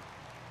baseman,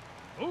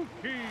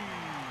 Mookie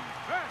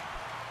Betts.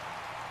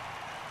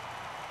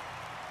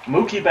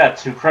 Mookie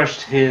Betts, who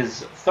crushed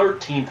his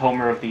 13th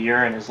homer of the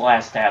year in his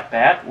last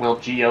at-bat. Will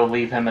Gio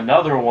leave him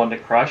another one to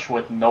crush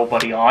with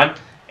nobody on?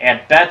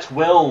 And Betts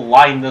will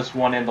line this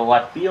one into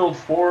left field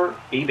for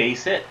a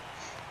base hit.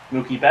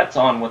 Mookie Betts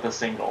on with a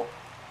single.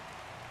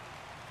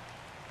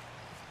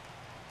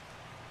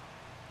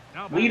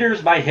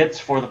 Leaders by hits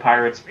for the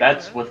Pirates.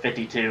 Betts with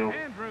 52.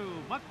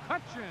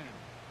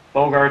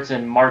 Bogarts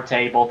and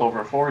Marte both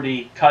over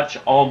 40.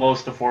 Kutch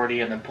almost to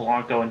 40. And then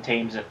Polanco and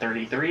Thames at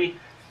 33.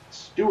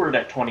 Stewart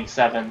at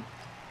 27.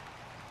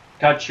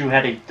 Kutch, who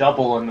had a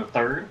double in the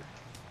 3rd,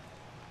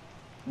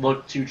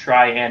 looked to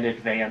try and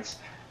advance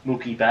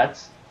Mookie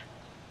Betts.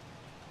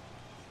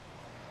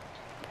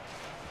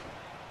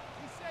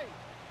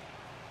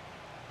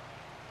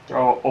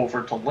 Throw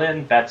over to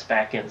Lynn. Betts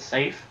back in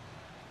safe.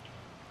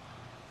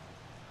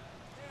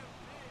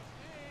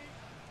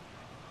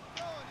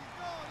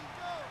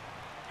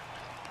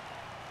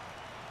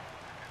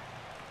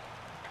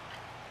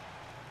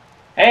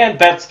 And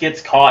Betts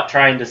gets caught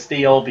trying to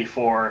steal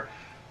before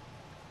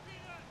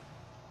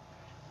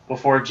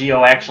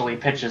Gio actually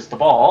pitches the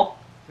ball.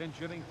 Pinch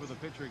hitting for the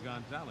pitcher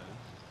Gonzalez.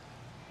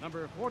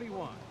 Number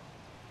 41,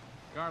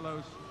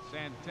 Carlos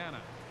Santana.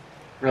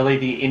 Really,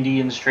 the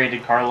Indians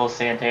traded Carlos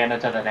Santana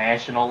to the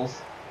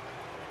Nationals?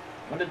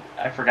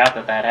 I forgot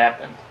that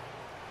happened.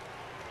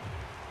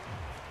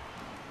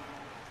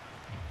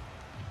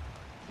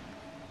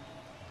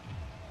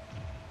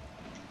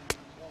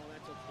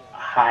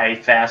 High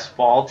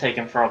fastball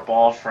taken for a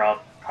ball from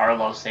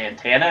Carlos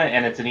Santana,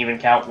 and it's an even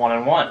count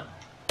 1-1.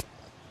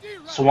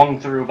 Swung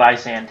through by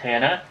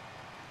Santana.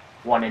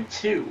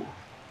 1-2.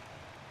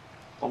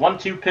 The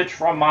 1-2 pitch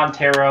from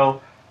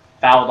Montero,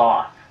 fouled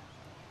off.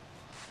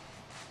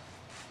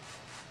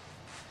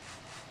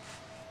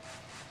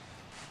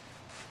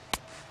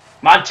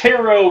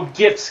 Montero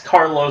gets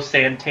Carlos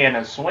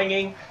Santana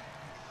swinging,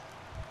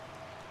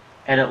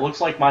 and it looks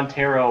like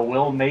Montero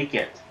will make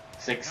it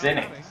 6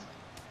 innings.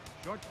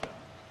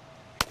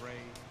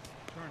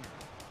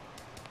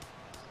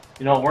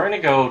 You know, we're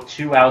going to go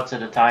 2 outs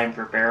at a time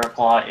for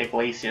Barraclaw,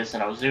 Iglesias,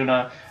 and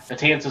Ozuna.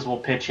 Matanzas will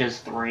pitch his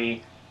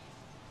 3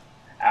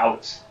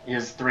 outs.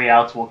 His 3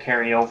 outs will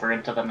carry over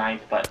into the 9th,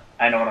 but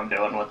I know what I'm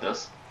doing with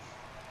this.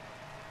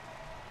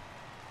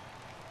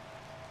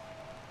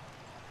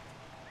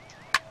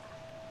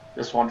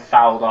 This one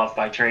fouled off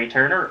by Trey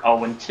Turner,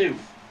 0-2.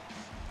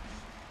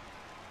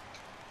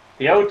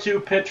 The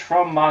 0-2 pitch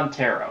from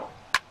Montero.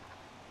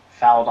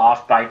 Fouled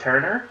off by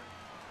Turner.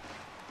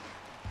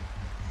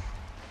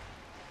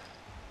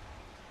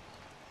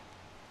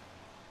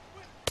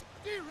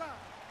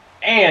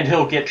 And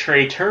he'll get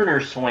Trey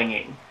Turner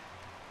swinging.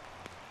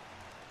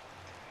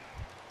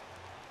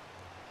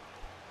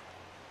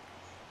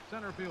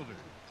 Center fielder,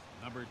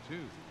 number 2,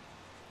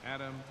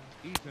 Adam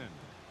Eaton.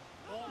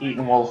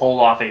 Eaton will hold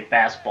off a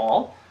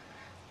fastball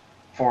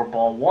for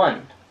ball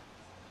 1.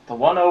 The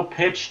 1-0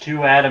 pitch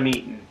to Adam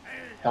Eaton.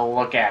 He'll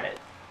look at it.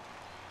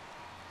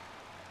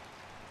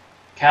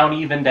 Count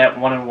evened at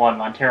 1-1.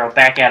 Montero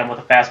back at him with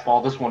a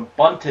fastball. This one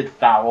bunted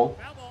foul.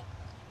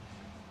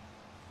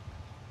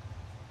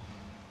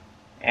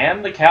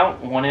 And the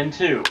count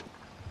 1-2.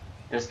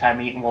 This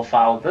time Eaton will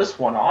foul this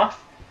one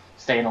off,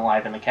 staying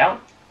alive in the count.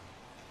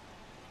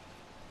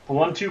 The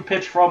 1-2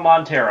 pitch from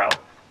Montero.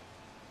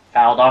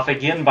 Fouled off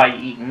again by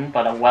Eaton,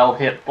 but a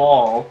well-hit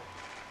ball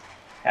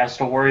has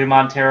to worry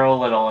Montero a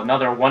little.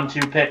 Another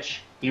 1-2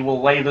 pitch. He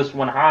will lay this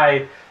one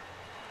high.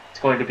 It's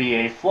going to be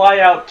a fly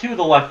out to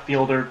the left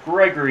fielder,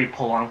 Gregory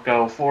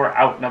Polanco, for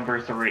out number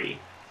 3.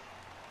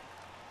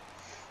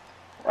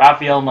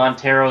 Rafael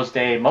Montero's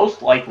day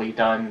most likely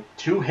done.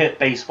 2-hit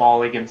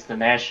baseball against the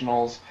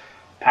Nationals.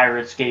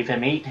 Pirates gave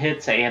him 8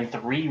 hits and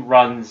 3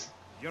 runs.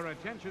 Your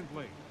attention,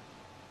 please.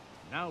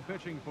 Now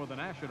pitching for the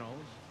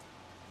Nationals,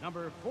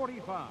 number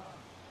 45,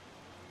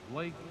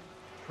 Blake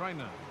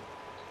Trinan.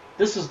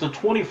 This is the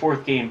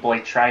 24th game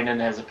Blake Trinan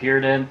has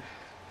appeared in.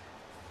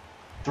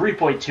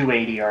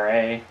 3.28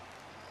 ERA.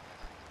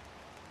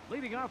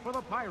 Leading off for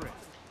the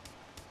Pirates,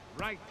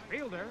 right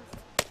fielder,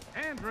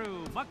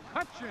 Andrew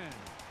McCutchen.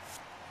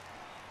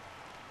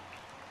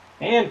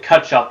 And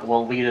Kutchup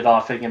will lead it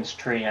off against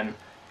Trian.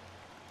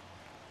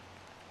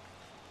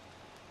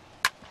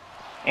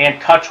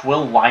 And Kutch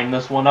will line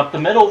this one up the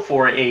middle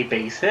for a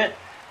base hit.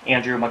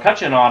 Andrew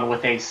McCutchen on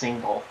with a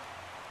single.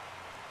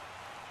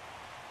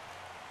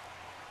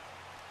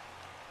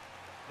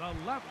 The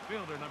left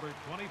fielder, number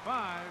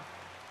 25,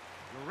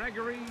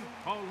 Gregory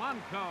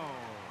Polanco.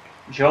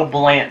 Joe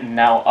Blanton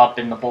now up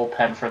in the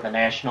bullpen for the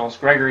Nationals.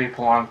 Gregory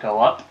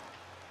Polanco up.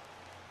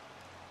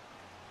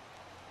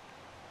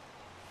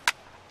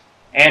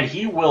 And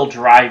he will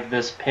drive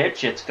this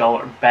pitch. It's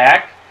going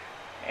back.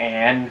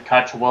 And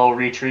Kutch will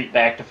retreat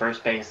back to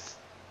first base.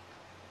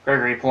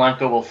 Gregory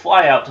Polanco will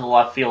fly out to the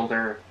left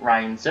fielder,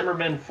 Ryan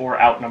Zimmerman, for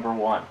out number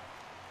 1.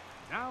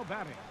 Now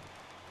batting,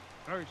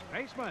 first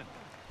baseman,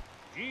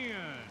 Ian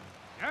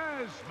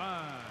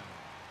Desmond.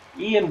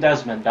 Ian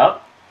Desmond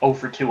up, 0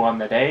 for 2 on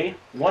the day.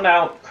 1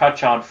 out,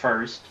 Kutch on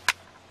first.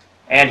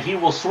 And he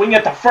will swing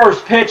at the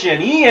first pitch,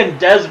 and Ian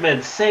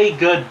Desmond say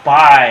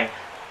goodbye.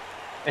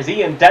 As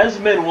Ian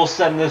Desmond will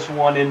send this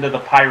one into the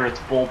Pirates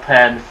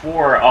bullpen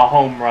for a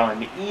home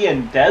run.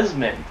 Ian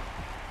Desmond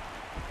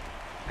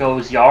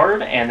goes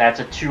yard, and that's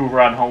a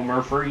 2-run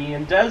homer for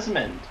Ian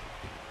Desmond.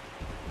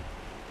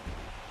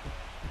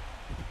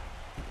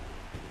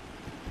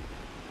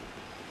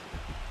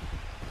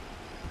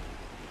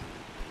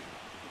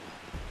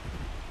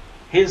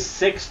 His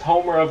 6th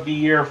homer of the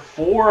year,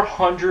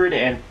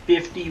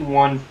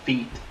 451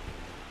 feet.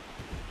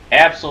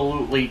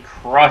 Absolutely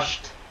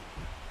crushed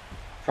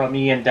from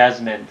Ian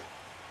Desmond.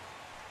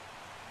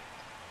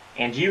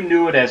 And you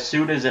knew it as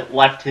soon as it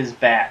left his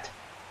bat.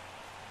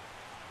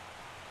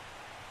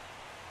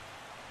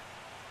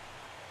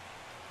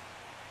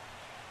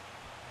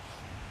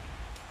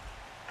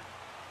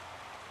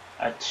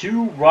 A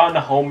 2-run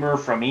homer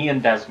from Ian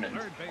Desmond.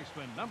 Third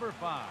baseman, number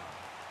 5,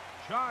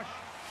 Josh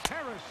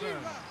Harrison.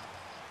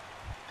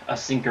 A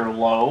sinker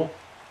low.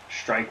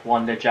 Strike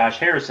 1 to Josh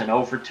Harrison.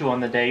 0 for 2 on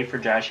the day for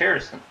Josh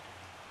Harrison.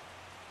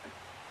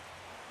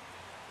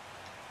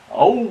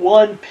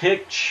 0-1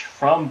 pitch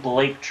from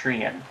Blake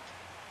Trian.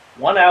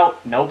 1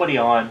 out, nobody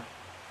on.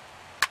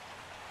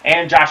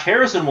 And Josh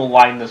Harrison will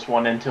line this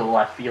one into the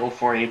left field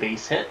for a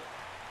base hit.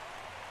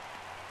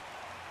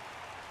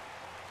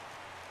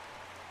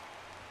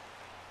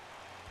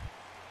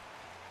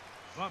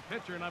 The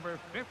pitcher, number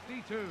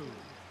 52,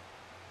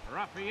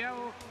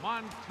 Rafael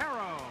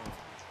Montero.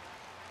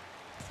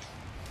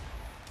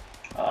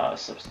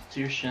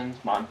 Substitutions,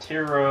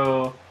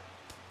 Montero.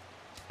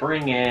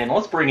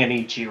 Let's bring in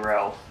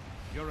Ichiro.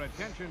 Your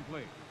attention,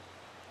 please.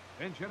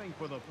 Pinch hitting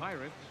for the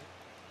Pirates,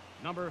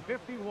 number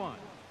 51,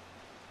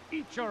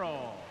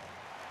 Ichiro.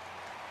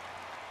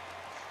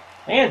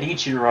 And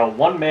Ichiro,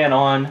 one man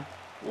on,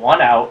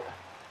 one out.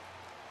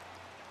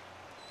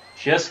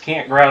 Just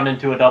can't ground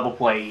into a double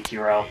play,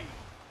 Ichiro.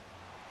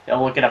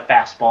 They'll look at a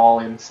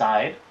fastball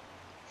inside.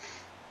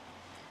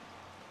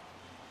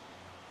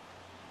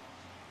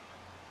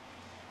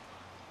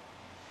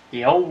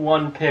 The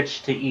 0-1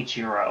 pitch to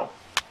Ichiro.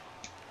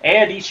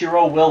 And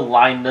Ichiro will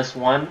line this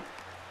one.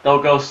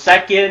 They'll go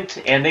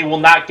second, and they will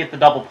not get the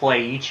double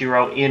play.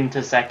 Ichiro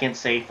into second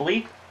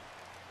safely.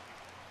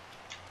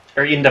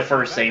 Or into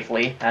first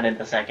safely, not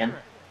into second.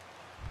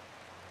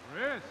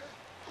 Chris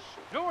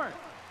Stewart.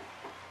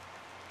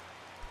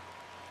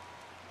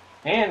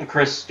 And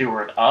Chris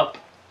Stewart up.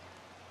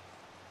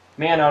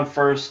 Man on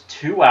first,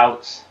 2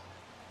 outs.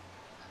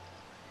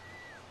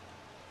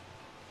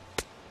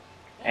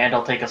 And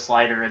he'll take a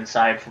slider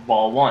inside for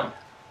ball 1.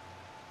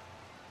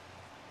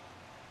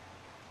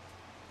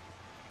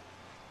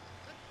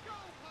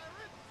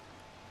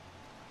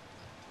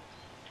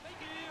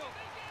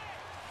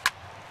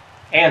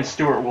 And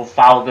Stewart will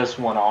foul this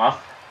one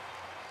off.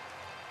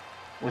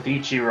 With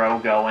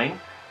Ichiro going.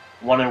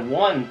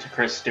 1-1 to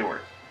Chris Stewart.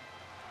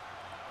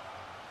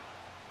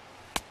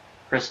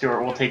 Chris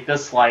Stewart will take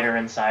this slider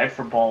inside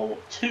for ball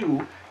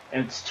 2.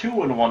 And it's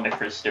 2-1 to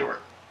Chris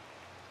Stewart.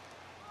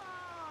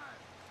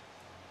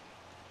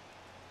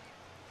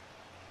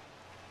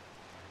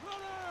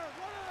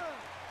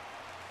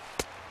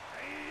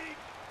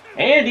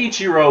 And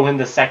Ichiro in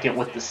the second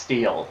with the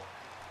steal.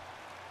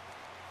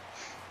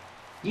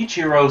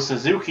 Ichiro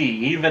Suzuki,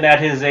 even at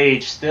his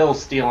age, still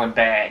stealing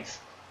bags.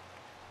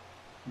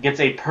 Gets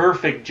a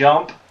perfect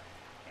jump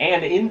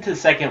and into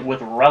second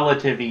with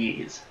relative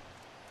ease.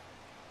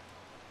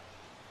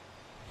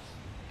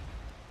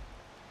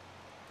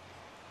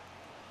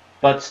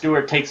 But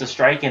Stewart takes a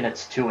strike and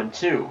it's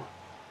 2-2.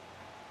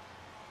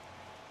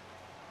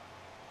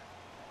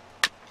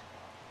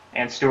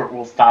 And Stewart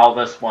will foul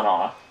this one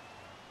off.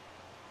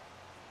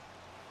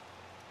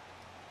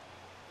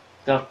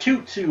 The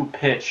 2-2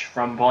 pitch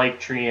from Blake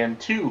Trean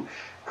to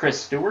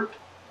Chris Stewart.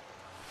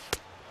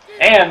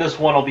 And this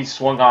one will be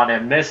swung on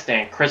and missed,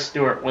 and Chris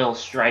Stewart will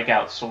strike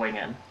out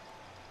swinging.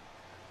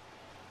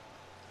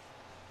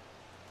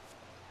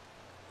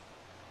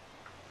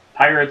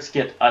 Pirates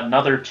get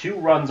another 2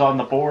 runs on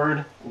the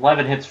board.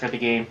 11 hits for the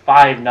game,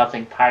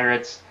 5-0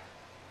 Pirates.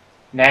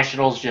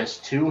 Nationals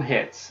just 2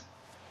 hits.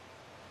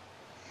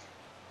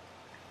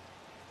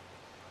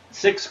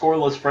 6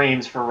 scoreless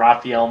frames for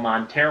Rafael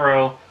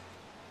Montero.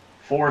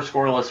 4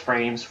 scoreless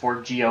frames for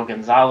Gio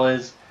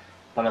Gonzalez,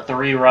 but a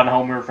 3-run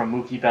homer from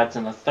Mookie Betts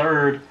in the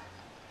third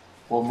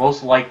will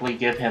most likely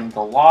give him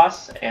the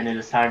loss, and it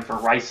is time for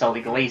Raisel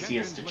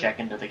Iglesias to check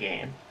into the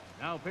game.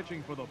 Now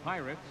pitching for the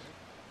Pirates,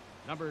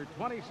 number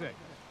 26,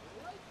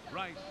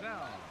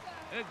 Raisel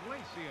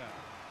Iglesias.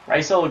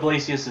 Raisel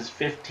Iglesias'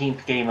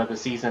 15th game of the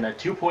season, a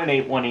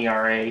 2.81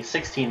 ERA,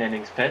 16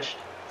 innings pitched.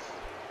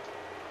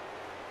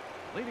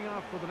 Leading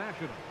off for the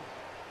Nationals,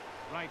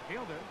 right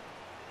fielder,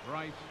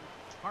 Bryce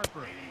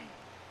Harper.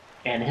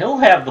 And he'll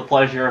have the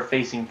pleasure of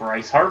facing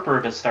Bryce Harper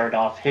to start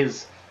off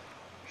his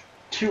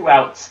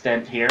 2-out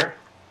stint here.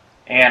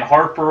 And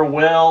Harper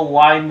will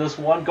line this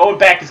one. Going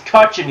back is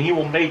Cutchin. He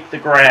will make the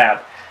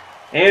grab.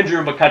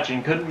 Andrew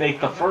McCutchen couldn't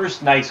make the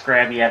first nice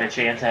grab he had a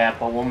chance at,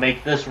 but will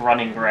make this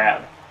running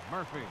grab.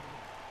 Murphy.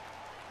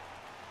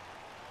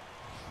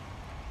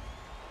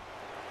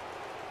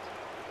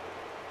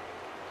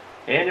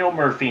 Daniel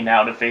Murphy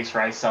now to face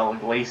Raisel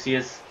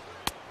Iglesias.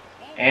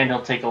 And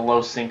he'll take a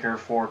low sinker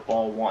for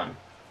ball 1.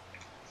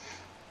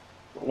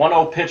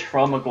 1-0 pitch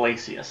from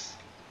Iglesias.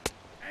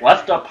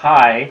 Left up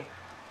high.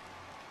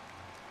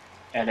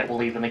 And it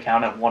will even the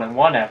count at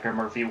 1-1 after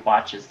Murphy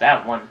watches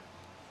that one.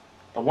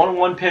 The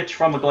 1-1 pitch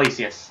from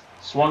Iglesias.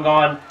 Swung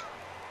on.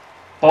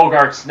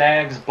 Bogart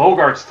snags.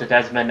 Bogarts to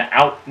Desmond.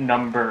 Out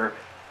number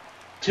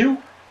 2.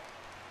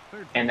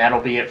 And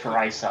that'll be it for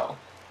Raisel.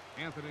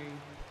 Anthony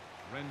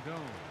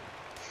Rendon.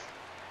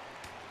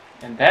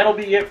 And that'll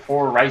be it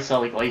for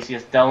Raisel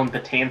Iglesias. Dylan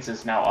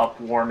Betances now up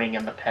warming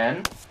in the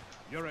pen.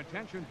 Your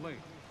attention, please.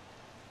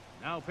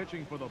 Now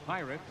pitching for the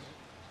Pirates,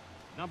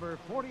 number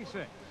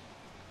 46,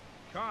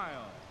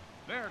 Kyle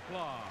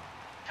Bearclaw.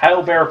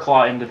 Kyle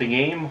Bearclaw into the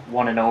game,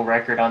 1-0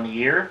 record on the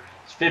year.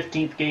 His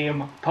 15th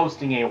game,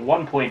 posting a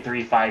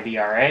 1.35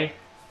 ERA.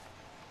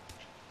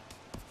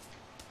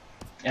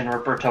 And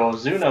Roberto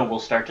Ozuna will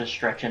start to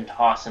stretch and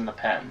toss in the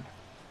pen.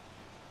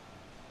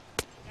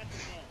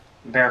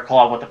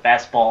 Bearclaw with a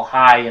fastball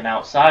high and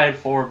outside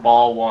for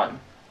ball 1.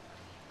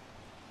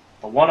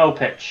 The 1-0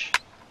 pitch.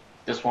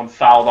 This one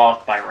fouled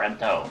off by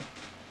Rendon.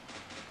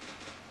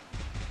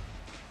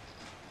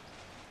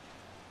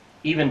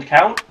 Even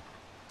count.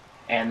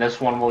 And this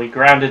one will be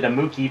grounded to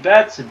Mookie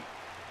Betts. And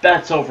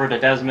Betts over to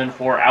Desmond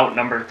for out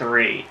number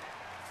 3. Ladies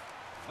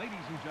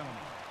and gentlemen,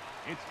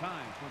 it's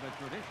time for the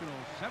traditional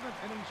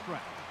 7th inning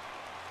stretch.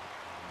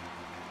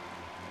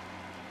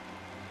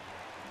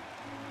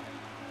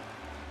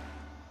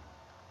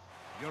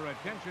 Your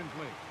attention,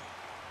 please.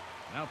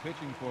 Now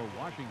pitching for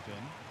Washington,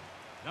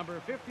 number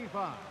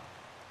 55,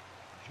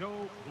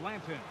 Joe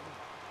Blanton.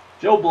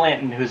 Joe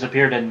Blanton, who's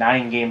appeared in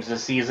 9 games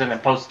this season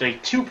and posted a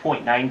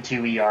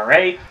 2.92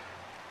 ERA,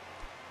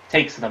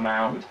 takes the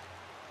mound.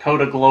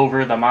 Coda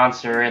Glover, the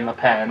monster, in the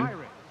pen.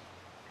 Pirates.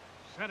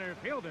 Center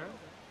fielder,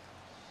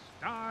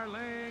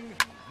 Starling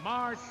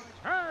Marte.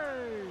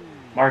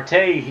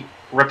 Marte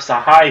rips a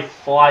high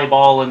fly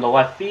ball into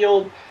left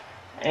field,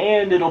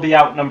 and it'll be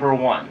out number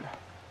 1.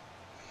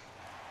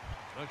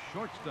 The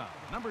shortstop,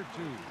 number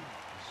 2,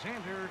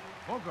 Xander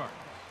Bogaerts.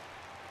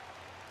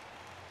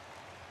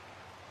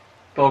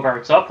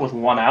 Bogart's up with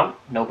 1 out,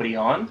 nobody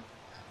on.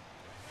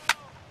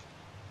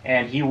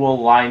 And he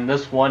will line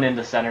this one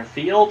into center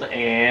field,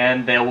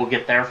 and they will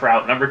get there for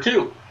out number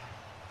 2.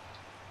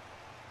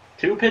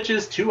 2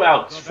 pitches, 2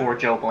 outs for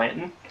Joe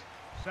Blanton.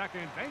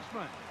 Second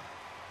baseman,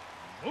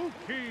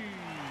 Mookie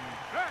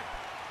Betts.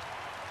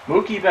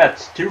 Mookie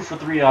Betts, 2 for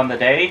 3 on the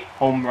day.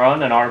 Home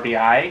run, an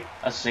RBI,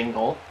 a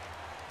single.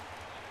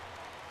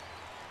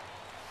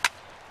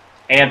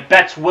 And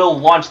Betts will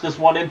launch this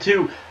one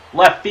into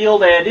left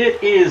field, and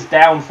it is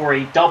down for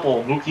a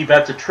double. Mookie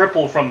Betts a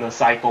triple from the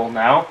cycle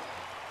now,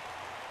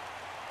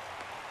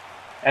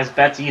 as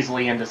Betts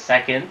easily into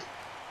second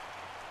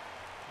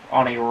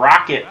on a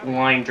rocket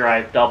line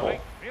drive double.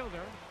 Right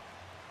fielder,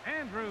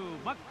 Andrew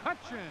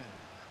McCutchen.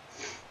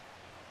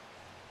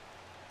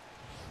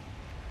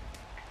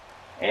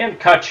 And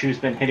Kutch, who's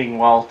been hitting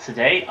well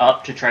today,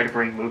 up to try to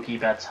bring Mookie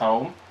Betts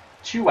home.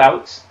 2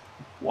 outs,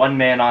 1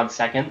 man on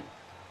second.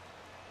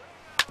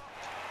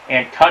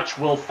 And Kutch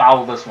will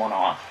foul this one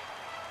off.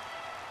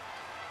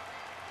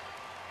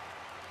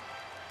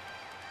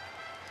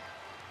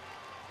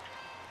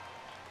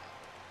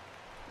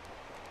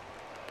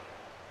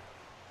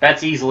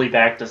 Betts easily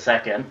back to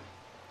second.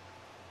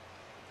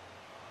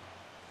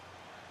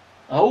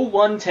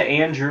 0-1 to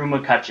Andrew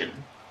McCutchen.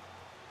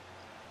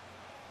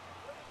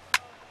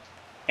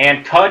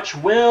 And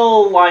Kutch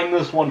will line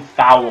this one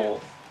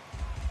foul.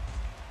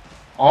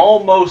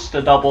 Almost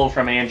a double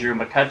from Andrew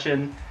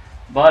McCutchen,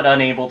 but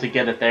unable to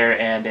get it there,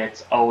 and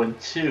it's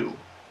 0-2.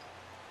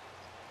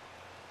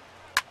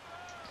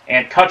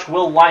 And Kutch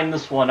will line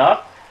this one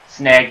up,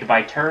 snagged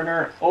by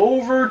Turner,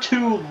 over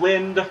to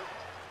Lind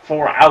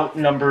for out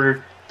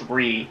number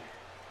 3.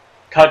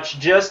 Kutch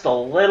just a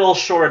little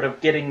short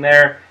of getting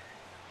there,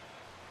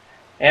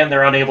 and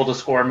they're unable to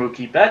score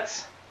Mookie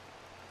Betts.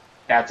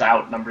 That's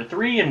out number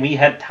 3, and we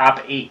head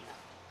top 8.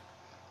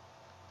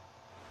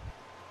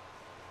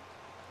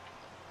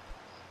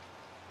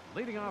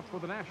 Leading off for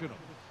the Nationals,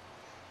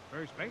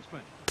 first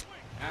baseman,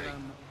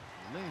 Adam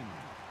Lind.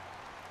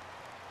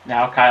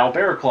 Now Kyle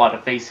Barraclaw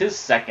to face his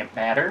second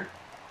batter.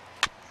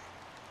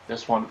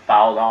 This one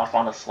fouled off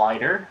on a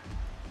slider.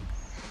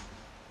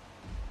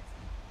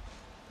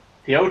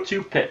 The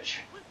 0-2 pitch.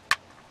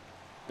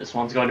 This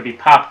one's going to be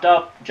popped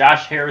up.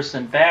 Josh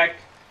Harrison back.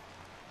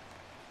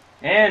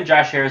 And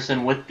Josh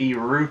Harrison with the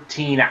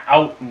routine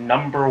out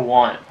number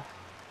 1.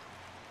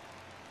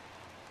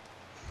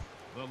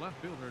 The left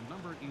fielder,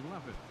 number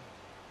 11,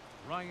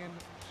 Ryan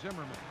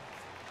Zimmerman.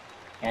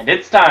 And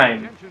it's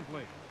time. Attention,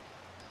 please.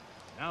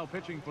 Now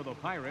pitching for the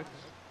Pirates,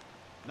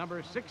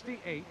 number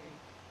 68,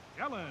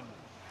 Dylan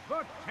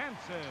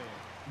Betances.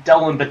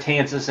 Dylan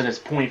Betances in his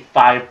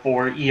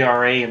 .54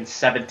 ERA in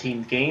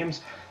 17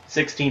 games,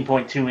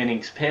 16.2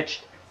 innings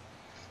pitched,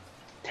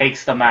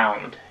 takes the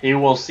mound. He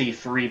will see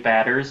 3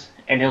 batters,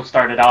 and he'll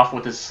start it off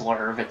with his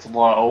slurve. It's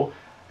low.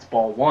 It's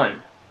ball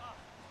 1.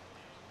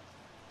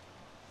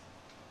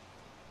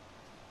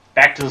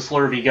 Back to the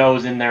slurve he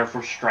goes, in there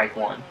for strike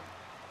 1.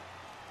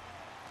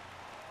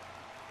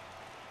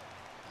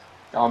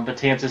 Dylan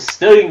Betances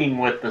stinging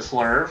with the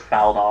slurve,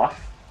 fouled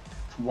off.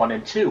 It's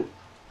 1-2.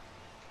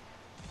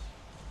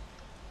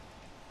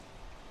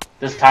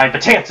 This time,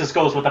 Betances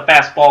goes with a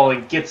fastball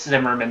and gets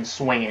Zimmerman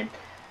swinging.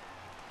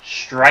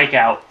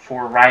 Strikeout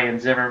for Ryan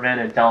Zimmerman,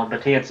 and Dylan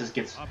Betances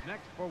gets... Up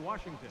next for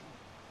Washington,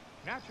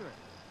 catcher,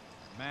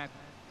 Matt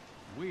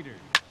Wieters.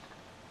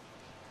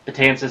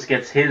 Betances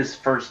gets his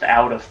first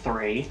out of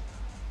 3.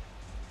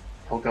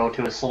 He'll go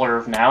to a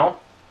slurve now.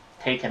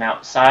 Taken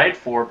outside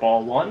for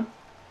ball 1.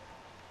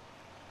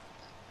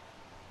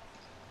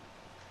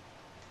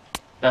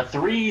 The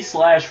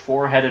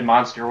 3/4-headed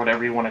monster,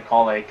 whatever you want to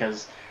call it,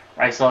 because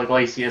Raisel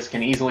Iglesias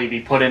can easily be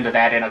put into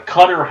that in a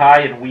cutter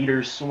high, and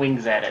Wieters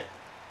swings at it.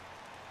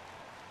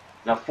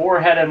 The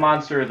 4-headed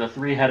monster, the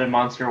 3-headed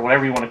monster,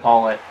 whatever you want to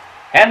call it,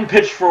 hadn't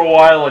pitched for a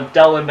while, and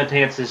Dylan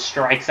Betances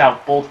strikes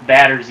out both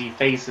batters he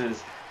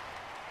faces.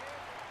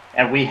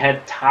 And we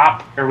head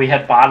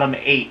bottom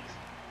 8.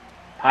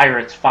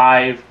 Pirates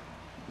 5,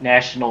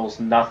 Nationals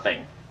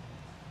nothing.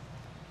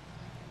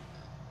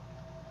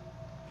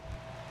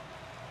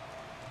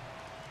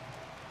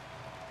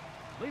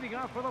 Leading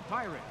off for the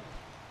Pirates,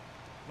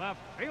 left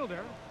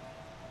fielder,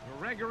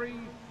 Gregory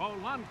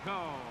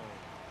Polanco.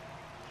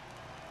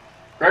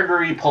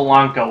 Gregory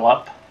Polanco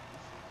up,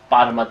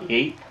 bottom of the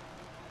 8th.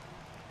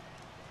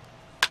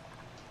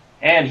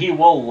 And he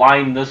will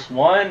line this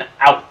one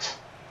out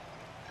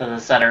to the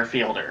center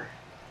fielder.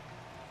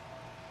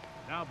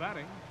 Now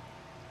batting,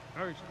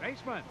 First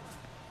baseman,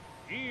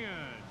 Ian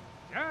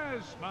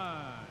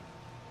Desmond.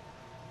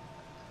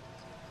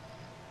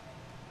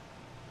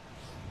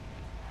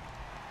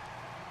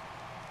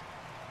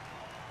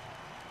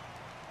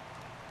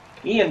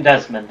 Ian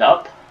Desmond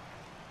up.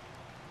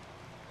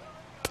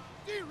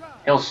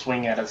 He'll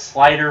swing at a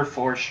slider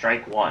for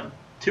strike one.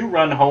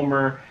 2-run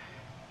homer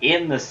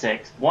in the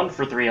 6th. 1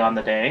 for 3 on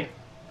the day.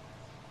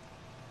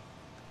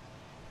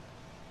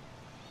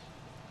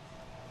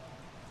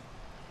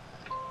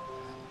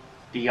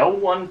 The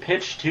 0-1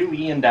 pitch to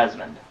Ian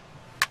Desmond.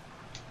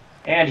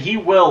 And he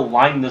will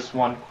line this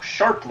one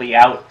sharply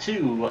out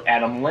to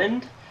Adam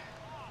Lind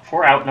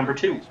for out number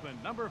 2.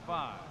 Number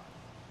 5,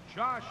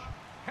 Josh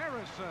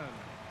Harrison.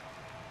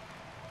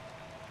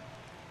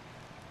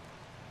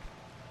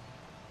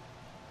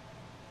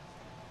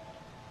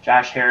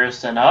 Josh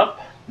Harrison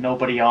up.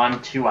 Nobody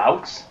on, 2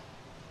 outs.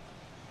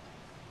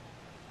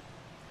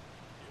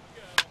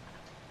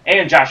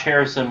 And Josh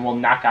Harrison will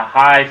knock a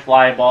high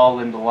fly ball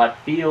into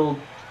left field.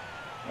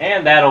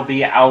 And that'll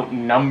be out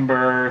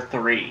number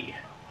 3.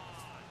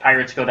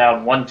 Pirates go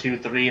down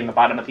 1-2-3 in the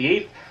bottom of the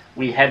 8th.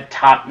 We head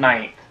top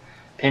 9th.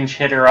 Pinch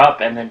hitter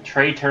up, and then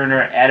Trey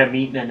Turner, Adam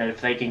Eaton, and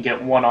if they can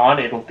get one on,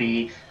 it'll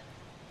be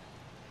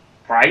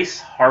Bryce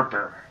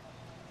Harper.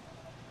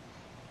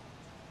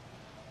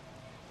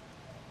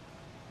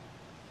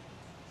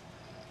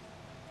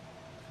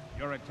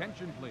 Your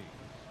attention, please.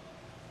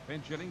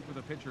 Pinch hitting for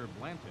the pitcher,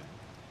 Blanton.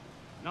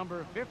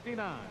 Number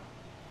 59,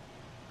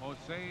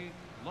 Jose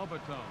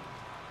Lobaton.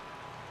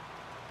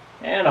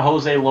 And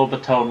Jose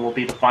Lobaton will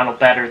be the final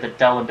batter that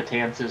Dellin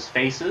Betances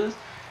faces.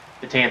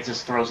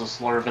 Betances throws a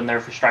slurve in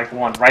there for strike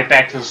 1. Right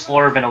back to the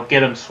slurve, and it'll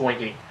get him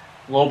swinging.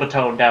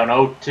 Lobaton down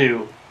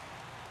 0-2.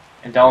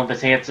 And Dellin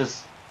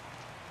Betances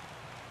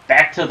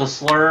back to the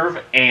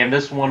slurve, and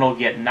this one will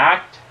get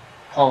knocked.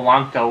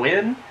 Polanco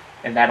in,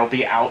 and that'll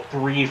be out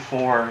 3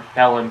 for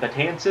Dellin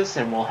Betances,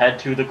 and we'll head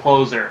to the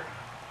closer.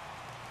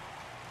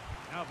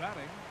 Now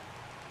batting,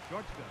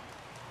 shortstop,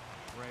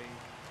 Trey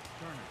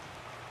Turner.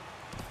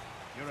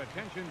 Your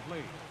attention,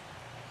 please.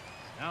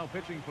 Now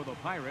pitching for the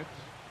Pirates,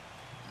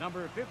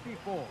 number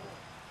 54,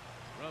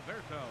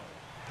 Roberto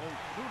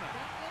Osuna.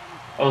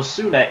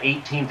 Osuna,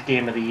 18th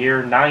game of the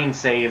year, 9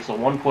 saves, a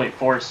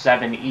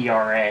 1.47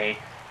 ERA.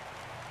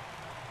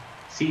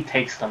 He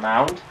takes the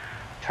mound.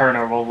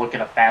 Turner will look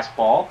at a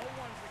fastball.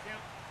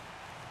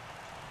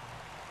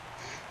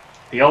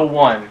 The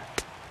 0-1.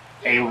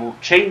 A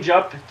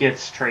changeup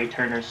gets Trey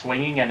Turner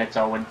swinging, and it's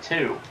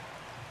 0-2.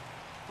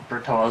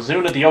 Roberto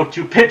Osuna, the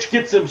 0-2 pitch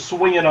gets him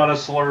swinging on a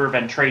slurve,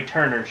 and Trey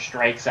Turner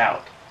strikes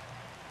out.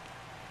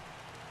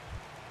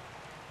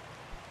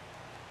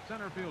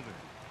 Center fielder,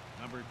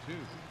 number 2,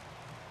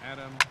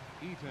 Adam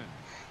Eaton.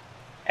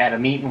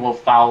 Adam Eaton will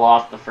foul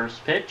off the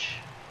first pitch.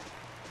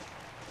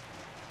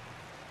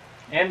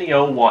 And the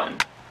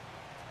 0-1.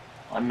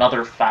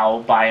 Another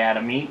foul by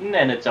Adam Eaton,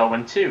 and it's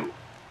 0-2.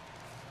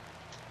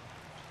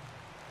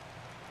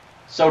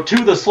 So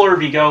to the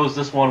slurve he goes.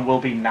 This one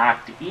will be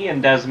knocked. Ian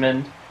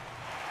Desmond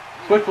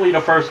quickly to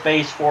first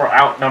base for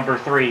out number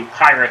 3.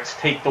 Pirates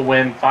take the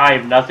win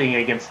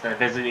 5-0 against the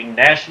visiting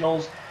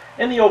Nationals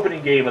in the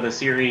opening game of the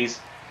series.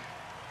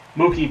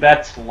 Mookie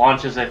Betts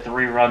launches a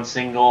 3-run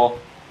single.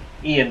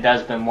 Ian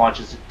Desmond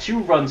launches a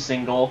 2-run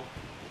single.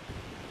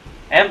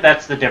 And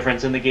that's the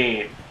difference in the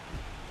game.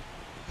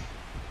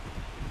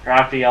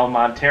 Rafael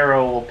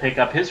Montero will pick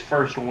up his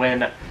first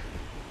win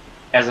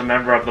as a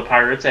member of the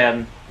Pirates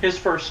and his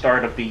first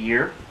start of the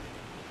year.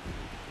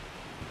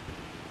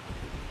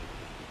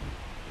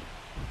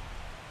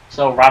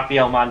 So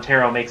Rafael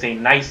Montero makes a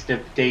nice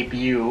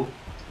debut.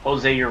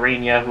 Jose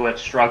Urania, who had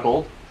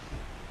struggled.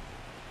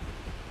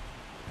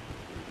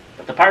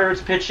 But the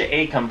Pirates pitched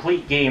a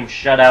complete game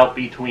shutout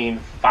between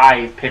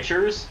 5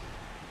 pitchers.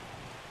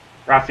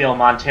 Rafael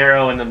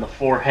Montero and then the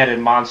 4-headed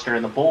monster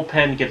in the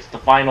bullpen gets the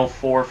final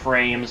 4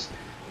 frames,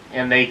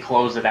 and they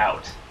close it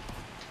out.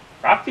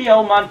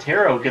 Rafael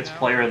Montero gets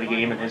player of the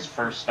game in his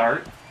first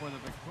start.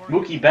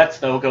 Mookie Betts,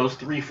 though, goes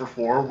 3 for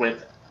 4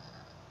 with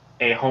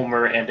a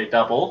homer and a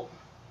double,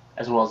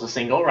 as well as a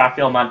single.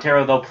 Rafael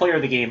Montero, though, player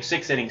of the game,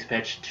 6 innings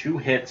pitched, 2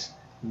 hits,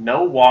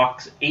 no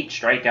walks, 8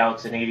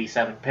 strikeouts, and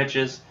 87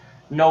 pitches.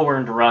 No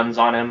earned runs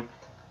on him.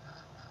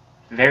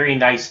 Very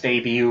nice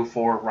debut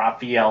for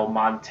Rafael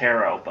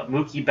Montero, but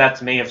Mookie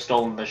Betts may have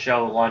stolen the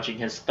show, launching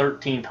his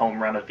 13th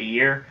home run of the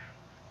year.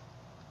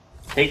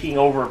 Taking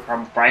over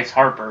from Bryce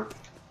Harper.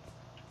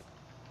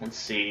 Let's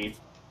see.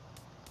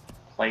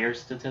 Player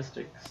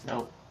statistics?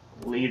 Nope.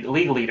 League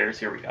leaders,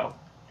 here we go.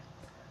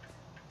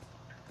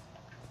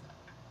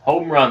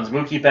 Home runs.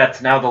 Mookie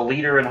Betts now the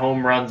leader in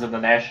home runs in the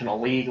National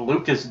League.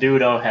 Lucas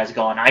Duda has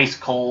gone ice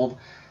cold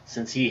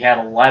since he had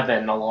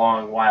 11 a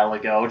long while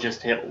ago.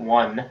 Just hit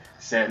 1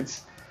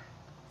 since.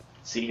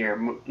 Let's see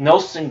here.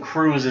 Nelson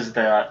Cruz is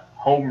the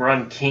home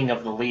run king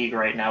of the league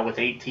right now with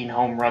 18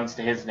 home runs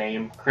to his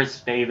name. Chris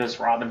Davis,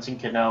 Robinson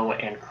Cano,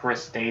 and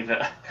Chris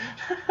Davis.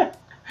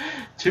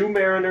 2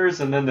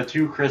 Mariners and then the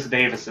 2 Chris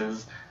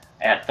Davises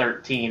at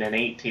 13 and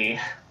 18.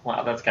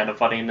 Wow, that's kind of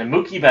funny. And then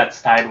Mookie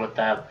Betts tied with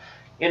them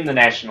in the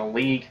National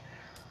League.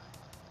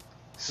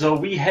 So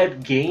we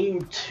had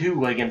Game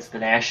 2 against the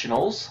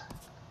Nationals.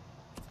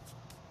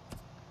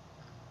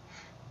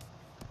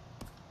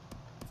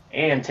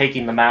 And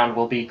taking the mound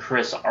will be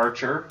Chris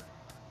Archer.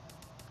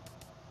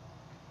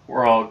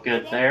 We're all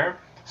good there.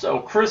 So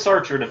Chris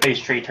Archer to face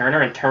Trey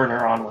Turner, and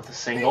Turner on with a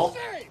single.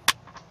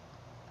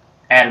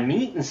 Adam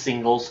Eaton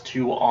singles,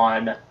 2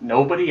 on,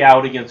 nobody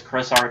out against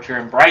Chris Archer,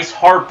 and Bryce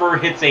Harper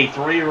hits a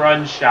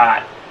 3-run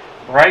shot.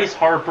 Bryce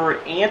Harper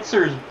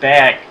answers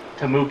back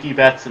to Mookie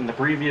Betts in the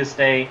previous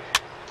day.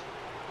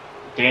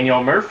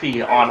 Daniel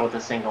Murphy on with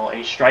a single,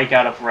 a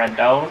strikeout of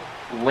Rendon.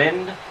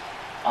 Lind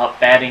up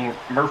batting,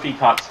 Murphy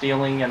caught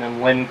stealing, and then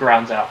Lind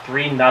grounds out.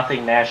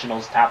 3-0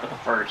 Nationals, top of the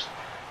first.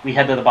 We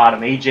head to the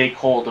bottom. A.J.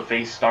 Cole to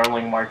face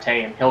Starling Marte,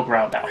 and he'll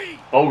ground out.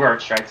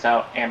 Bogart strikes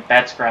out, and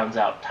Betts grounds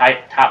out.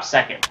 Top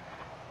second.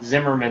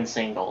 Zimmerman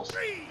singles.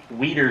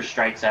 Weeder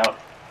strikes out.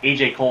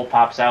 A.J. Cole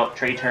pops out.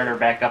 Trey Turner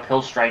back up.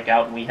 He'll strike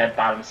out, and we head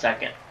bottom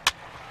second.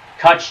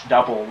 Kutch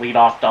double,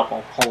 leadoff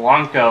double.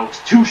 Polanco,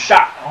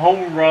 2-shot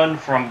home run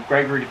from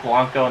Gregory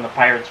Polanco, and the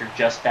Pirates are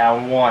just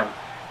down 1.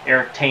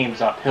 Eric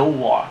Thames up. He'll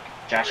walk.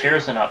 Josh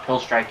Harrison up. He'll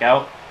strike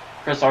out.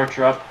 Chris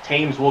Archer up.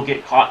 Thames will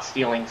get caught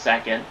stealing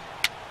second.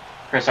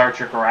 Chris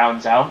Archer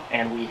grounds out,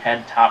 and we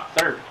head top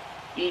third.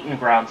 Eaton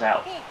grounds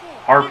out.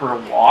 Harper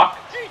walk.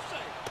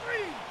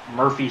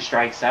 Murphy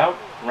strikes out.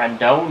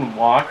 Rendon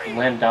walk.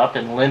 Lind up,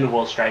 and Lind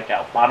will strike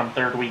out. Bottom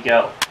third we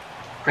go.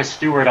 Chris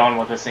Stewart on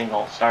with a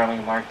single.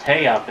 Starling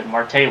Marte up, and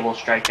Marte will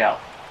strike out.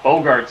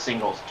 Bogart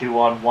singles. 2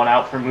 on, 1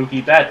 out for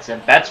Mookie Betts,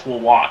 and Betts will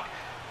walk.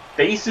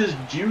 Bases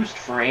juiced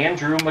for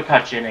Andrew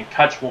McCutchen, and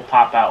Kutch will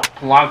pop out.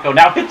 Polanco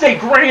now hits a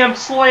grand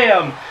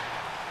slam!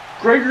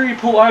 Gregory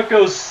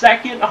Polanco's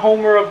second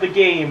homer of the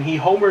game. He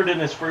homered in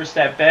his first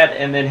at-bat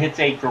and then hits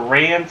a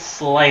grand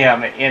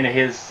slam in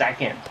his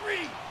second.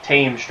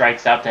 Thames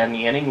strikes out to end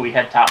the inning. We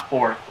head top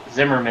fourth.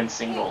 Zimmerman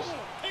singles.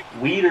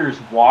 Weeders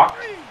walk.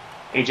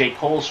 A.J.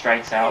 Cole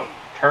strikes out.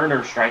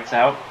 Turner strikes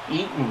out.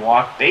 Eaton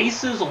walk.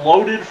 Bases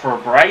loaded for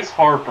Bryce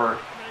Harper.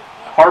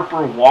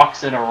 Harper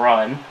walks in a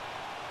run.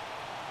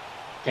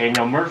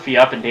 Daniel Murphy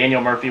up, and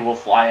Daniel Murphy will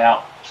fly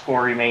out.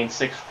 Score remains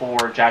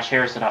 6-4. Josh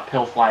Harrison up.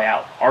 He'll fly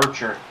out.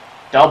 Archer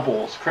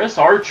doubles. Chris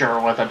Archer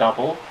with a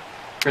double.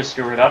 Chris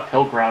Stewart up.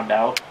 He'll ground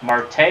out.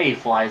 Marte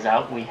flies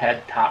out. We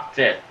head top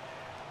fifth.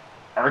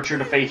 Archer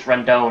to face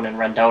Rendon, and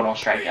Rendon will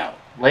strike out.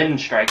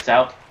 Lind strikes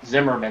out.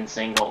 Zimmerman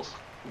singles.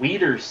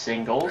 Weeders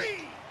singles.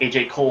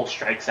 A.J. Cole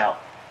strikes out.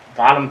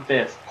 Bottom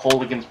fifth.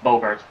 Cole against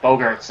Bogarts.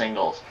 Bogart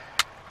singles.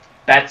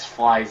 Betts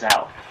flies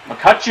out.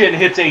 McCutchen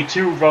hits a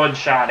 2-run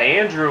shot.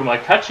 Andrew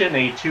McCutchen,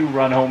 a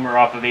 2-run homer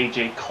off of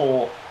A.J.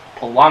 Cole.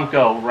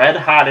 Polanco, red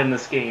hot in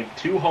this game.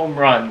 2 home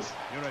runs.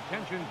 Your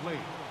attention, please.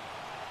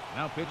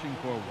 Now pitching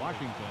for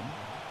Washington,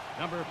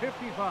 number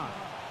 55,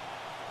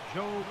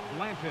 Joe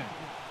Blanton.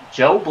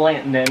 Joe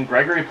Blanton in.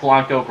 Gregory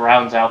Polanco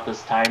grounds out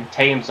this time.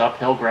 Thames up.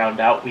 He'll ground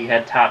out. We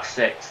head top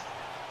 6th.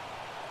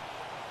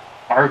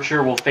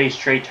 Archer will face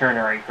Trey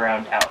Turner, a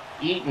ground out.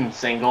 Eaton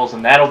singles,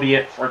 and that'll be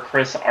it for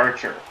Chris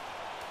Archer.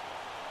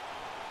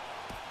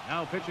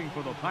 Now pitching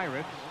for the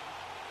Pirates,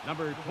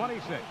 number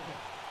 26,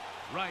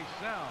 Raisel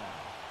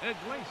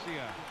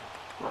Iglesias.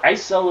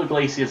 Raisel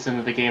Iglesias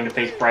into the game to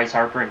face Bryce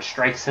Harper and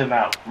strikes him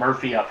out.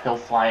 Murphy up. He'll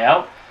fly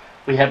out.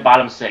 We head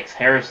bottom 6.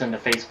 Harrison to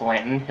face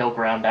Blanton. He'll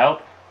ground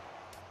out.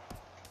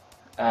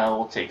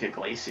 We'll take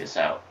Iglesias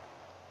out.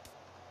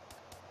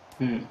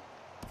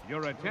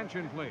 Your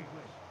attention, please.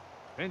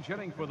 Pinch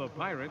hitting for the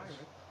Pirates,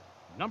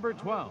 number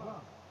 12,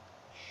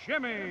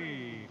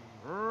 Jimmy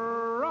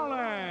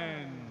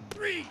Rollins.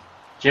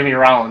 Jimmy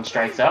Rollins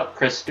strikes out.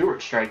 Chris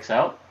Stewart strikes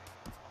out.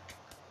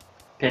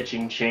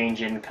 Pitching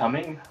change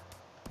incoming.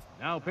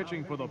 Now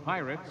pitching for the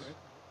Pirates,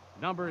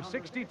 number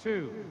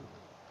 62,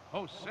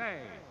 Jose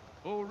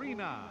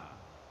Urena.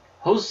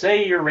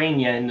 Jose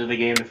Urena into the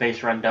game to face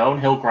Rendon.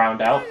 He'll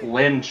ground out.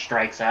 Lind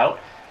strikes out.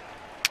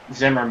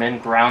 Zimmerman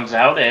grounds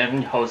out,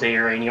 and Jose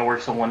Urena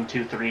works a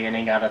 1-2-3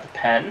 inning out of the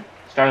pen.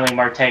 Starling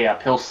Marte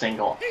up. He'll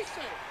single.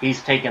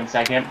 He's taken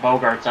second.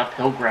 Bogart's up.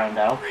 He'll ground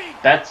out.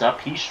 Betts up.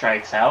 He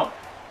strikes out.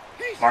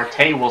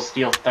 Marte will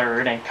steal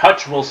third, and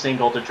Kutch will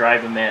single to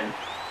drive him in.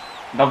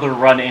 Another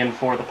run in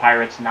for the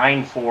Pirates.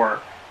 9-4.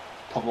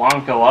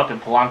 Polanco up,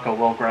 and Polanco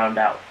will ground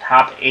out.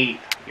 Top 8.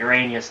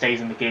 Urena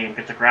stays in the game.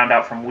 Gets a ground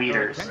out from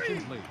Weeders.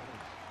 Attention, please.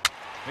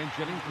 Pinch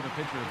hitting for the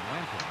pitcher,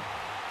 Blanton,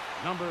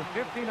 number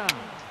 59,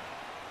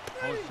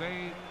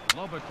 Jose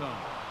Lobaton.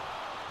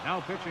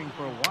 Now pitching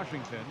for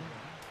Washington,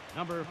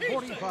 number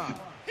 45,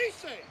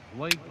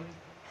 Blake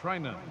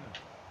Trinan.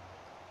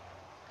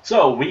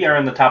 So we are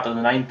in the top of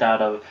the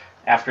 9th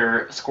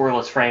after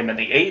scoreless frame in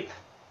the 8th.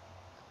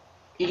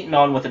 Eaton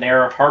on with an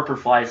error. Harper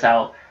flies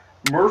out.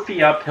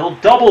 Murphy up. He'll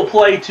double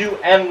play to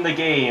end the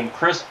game.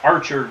 Chris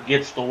Archer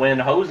gets the win.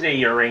 Jose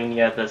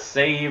Urena the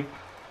save.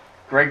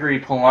 Gregory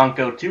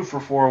Polanco 2 for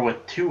 4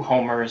 with 2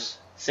 homers,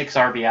 6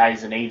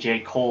 RBIs, and A.J.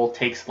 Cole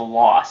takes the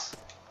loss.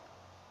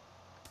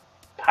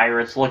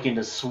 Pirates looking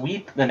to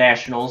sweep the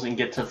Nationals and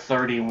get to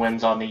 30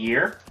 wins on the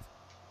year.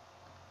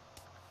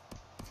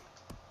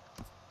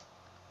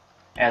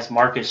 as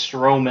Marcus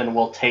Stroman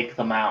will take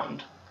the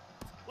mound.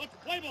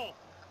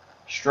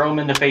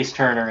 Stroman to face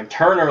Turner, and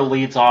Turner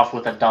leads off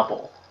with a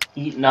double.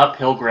 Eaton up,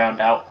 he'll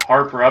ground out.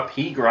 Harper up,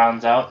 he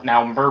grounds out.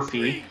 Now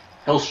Murphy,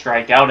 he'll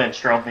strike out, and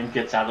Stroman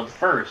gets out of the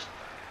first.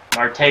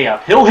 Marte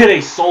up, he'll hit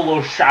a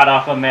solo shot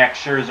off of Max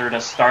Scherzer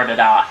to start it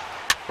off.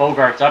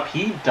 Bogart's up,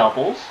 he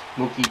doubles.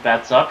 Mookie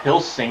Betts up,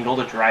 he'll single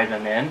to drive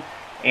him in.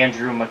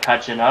 Andrew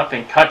McCutchen up,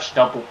 and Kutch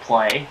double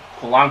play.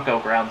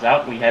 Polanco grounds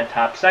out, we head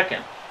top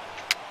second.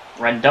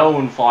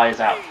 Rendon flies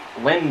out.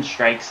 Lind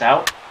strikes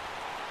out,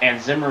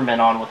 and Zimmerman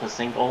on with a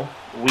single.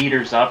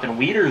 Wieters up, and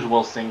Wieters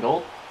will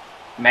single.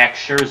 Max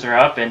Scherzer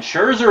up, and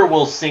Scherzer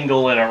will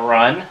single in a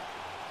run.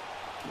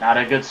 Not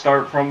a good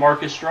start from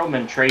Marcus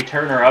Stroman. Trey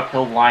Turner up,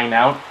 he'll line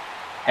out.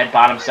 Head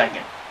bottom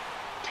second.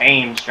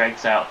 Tame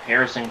strikes out.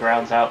 Harrison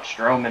grounds out.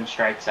 Stroman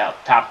strikes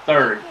out. Top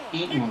third.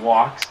 Eaton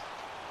walks.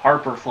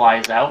 Harper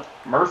flies out.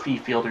 Murphy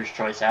fielder's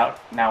choice out.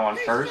 Now on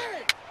first.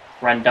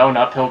 Rendon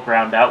up, he'll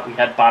ground out. We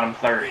head bottom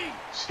third.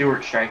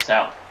 Stewart strikes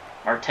out.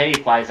 Marte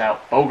flies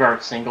out.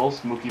 Bogart singles.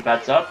 Mookie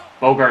Betts up.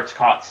 Bogart's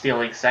caught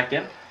stealing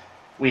second.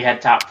 We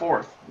head top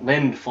fourth.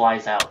 Lind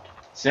flies out.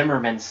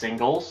 Zimmerman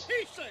singles.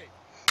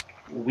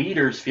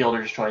 Wieters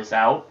fielder's choice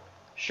out.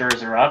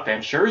 Scherzer up,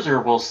 and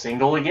Scherzer will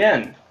single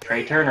again.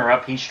 Trey Turner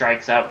up, he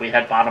strikes out. We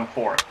head bottom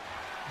fourth.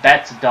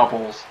 Betts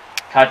doubles.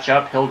 Kutch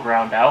up, he'll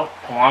ground out.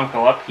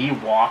 Polanco up, he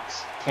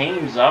walks.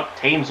 Thames up,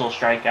 Thames will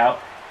strike out.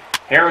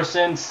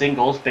 Harrison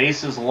singles,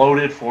 bases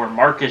loaded for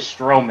Marcus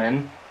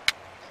Stroman.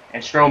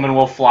 And Stroman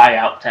will fly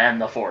out to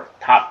end the fourth.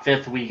 Top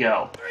fifth we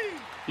go.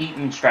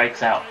 Eaton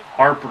strikes out.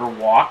 Harper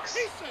walks.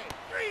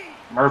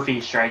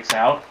 Murphy strikes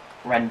out.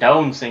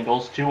 Rendon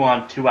singles. 2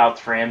 on, 2 outs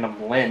for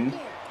random Lind.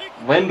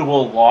 Lind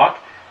will walk.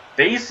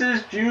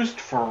 Bases juiced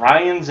for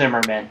Ryan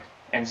Zimmerman.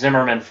 And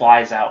Zimmerman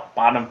flies out.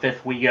 Bottom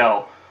fifth we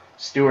go.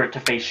 Stewart to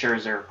face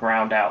Scherzer.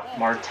 Ground out.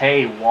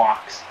 Marte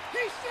walks.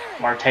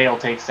 Marte will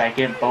take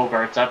second.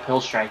 Bogart's up.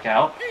 He'll strike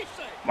out.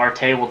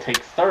 Marte will take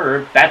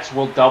third. Betts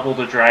will double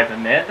to drive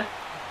him in.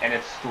 And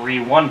it's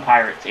 3-1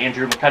 Pirates.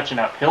 Andrew McCutchen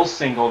up. He'll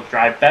single to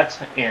drive Betts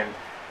in.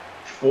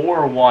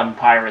 4-1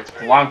 Pirates.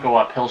 Polanco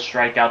up. He'll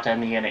strike out to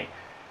end the inning.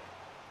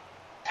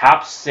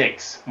 Top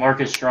six.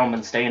 Marcus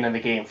Stroman staying in the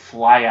game.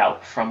 Fly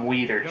out from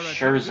Wieters.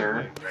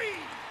 Scherzer.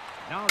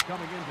 Now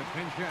coming into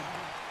pinch hit,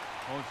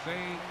 Jose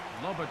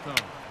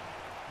Lobato.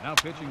 Now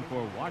pitching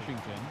for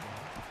Washington,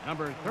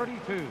 number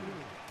 32,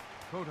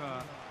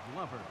 Kota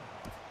Glover.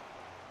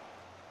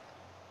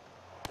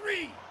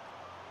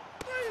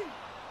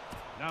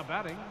 Now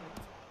batting,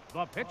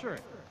 the pitcher,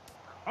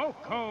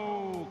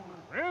 Oko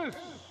Chris.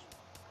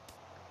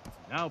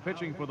 Now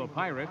pitching for the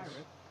Pirates,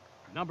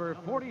 number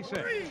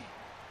 46,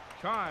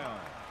 Kyle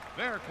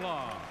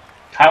Bearclaw.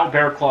 Kyle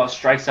Bearclaw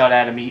strikes out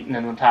Adam Eaton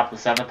in the top of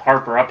the seventh.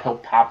 Harper up, he'll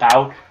pop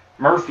out.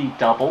 Murphy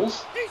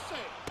doubles.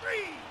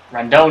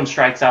 Rendon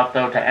strikes out,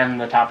 though, to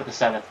end the top of the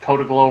seventh.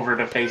 Kota Glover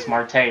to face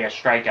Marte, a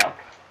strikeout.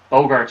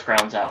 Bogarts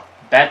grounds out.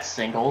 Betts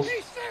singles.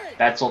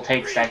 Betts will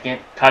take second.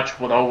 Kutch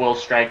will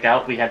strike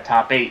out. We have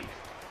top eight.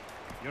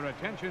 Your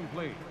attention,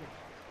 please.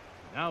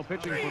 Now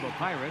pitching for the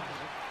Pirates,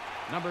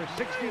 number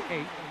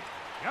 68,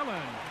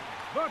 Ellen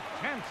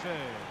Betances.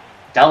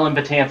 Dellin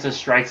Betances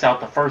strikes out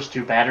the first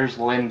two batters,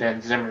 Lind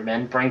and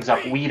Zimmerman. Brings up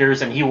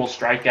Wieters, and he will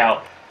strike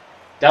out.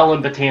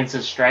 Dellin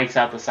Betances strikes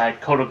out the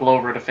side. Kota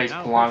Glover to face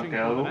Now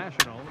Polanco.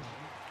 Nationals,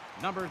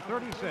 number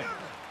 36,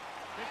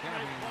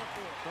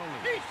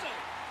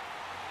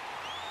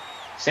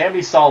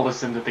 Sammy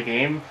Solis into the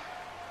game.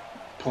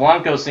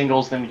 Polanco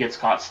singles, then gets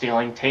caught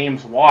stealing.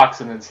 Thames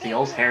walks and then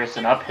steals.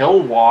 Harrison up.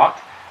 He'll walk.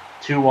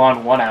 2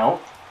 on, 1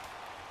 out.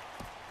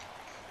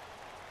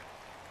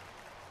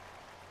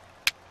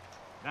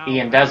 Now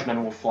Ian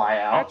Desmond will fly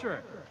out.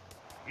 pitcher,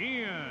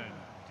 Ian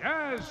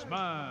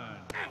Desmond.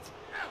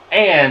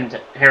 And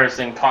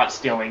Harrison caught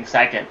stealing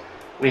second.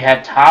 We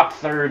had top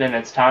third, and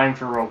it's time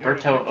for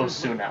Roberto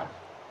Osuna.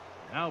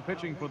 Now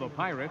pitching for the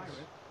Pirates,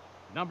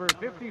 number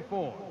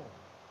 54,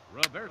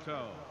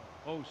 Roberto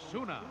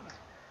Osuna.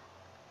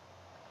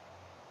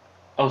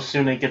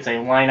 Osuna gets a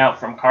line out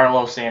from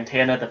Carlos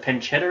Santana, the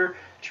pinch hitter.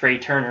 Trey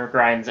Turner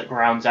grounds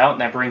out,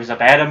 and that brings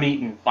up Adam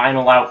Eaton.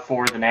 Final out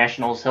for the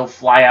Nationals. He'll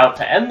fly out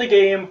to end the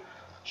game.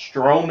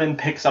 Stroman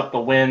picks up the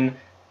win.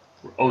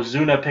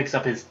 Osuna picks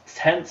up his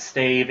 10th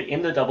save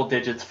in the double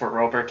digits for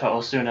Roberto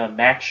Osuna.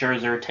 Max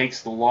Scherzer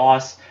takes the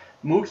loss.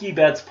 Mookie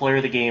Betts, player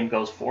of the game,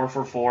 goes 4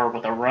 for 4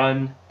 with a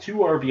run, 2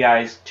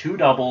 RBIs, 2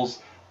 doubles,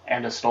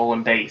 and a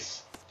stolen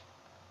base.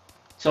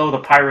 So the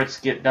Pirates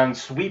get done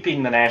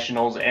sweeping the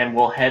Nationals and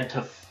will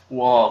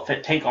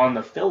take on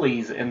the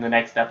Phillies in the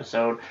next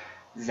episode.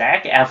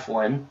 Zach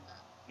Eflin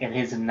in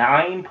his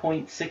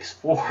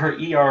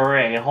 9.64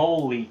 ERA.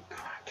 Holy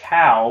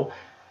cow.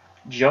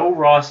 Joe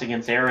Ross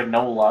against Aaron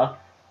Nola.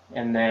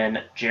 And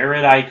then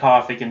Jared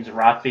Eichhoff against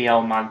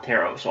Rafael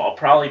Montero. So I'll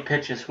probably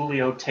pitch as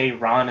Julio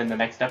Teheran in the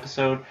next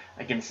episode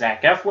against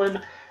Zach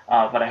Eflin.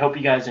 But I hope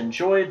you guys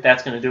enjoyed.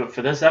 That's going to do it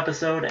for this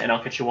episode, and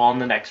I'll catch you all in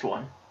the next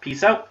one.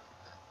 Peace out.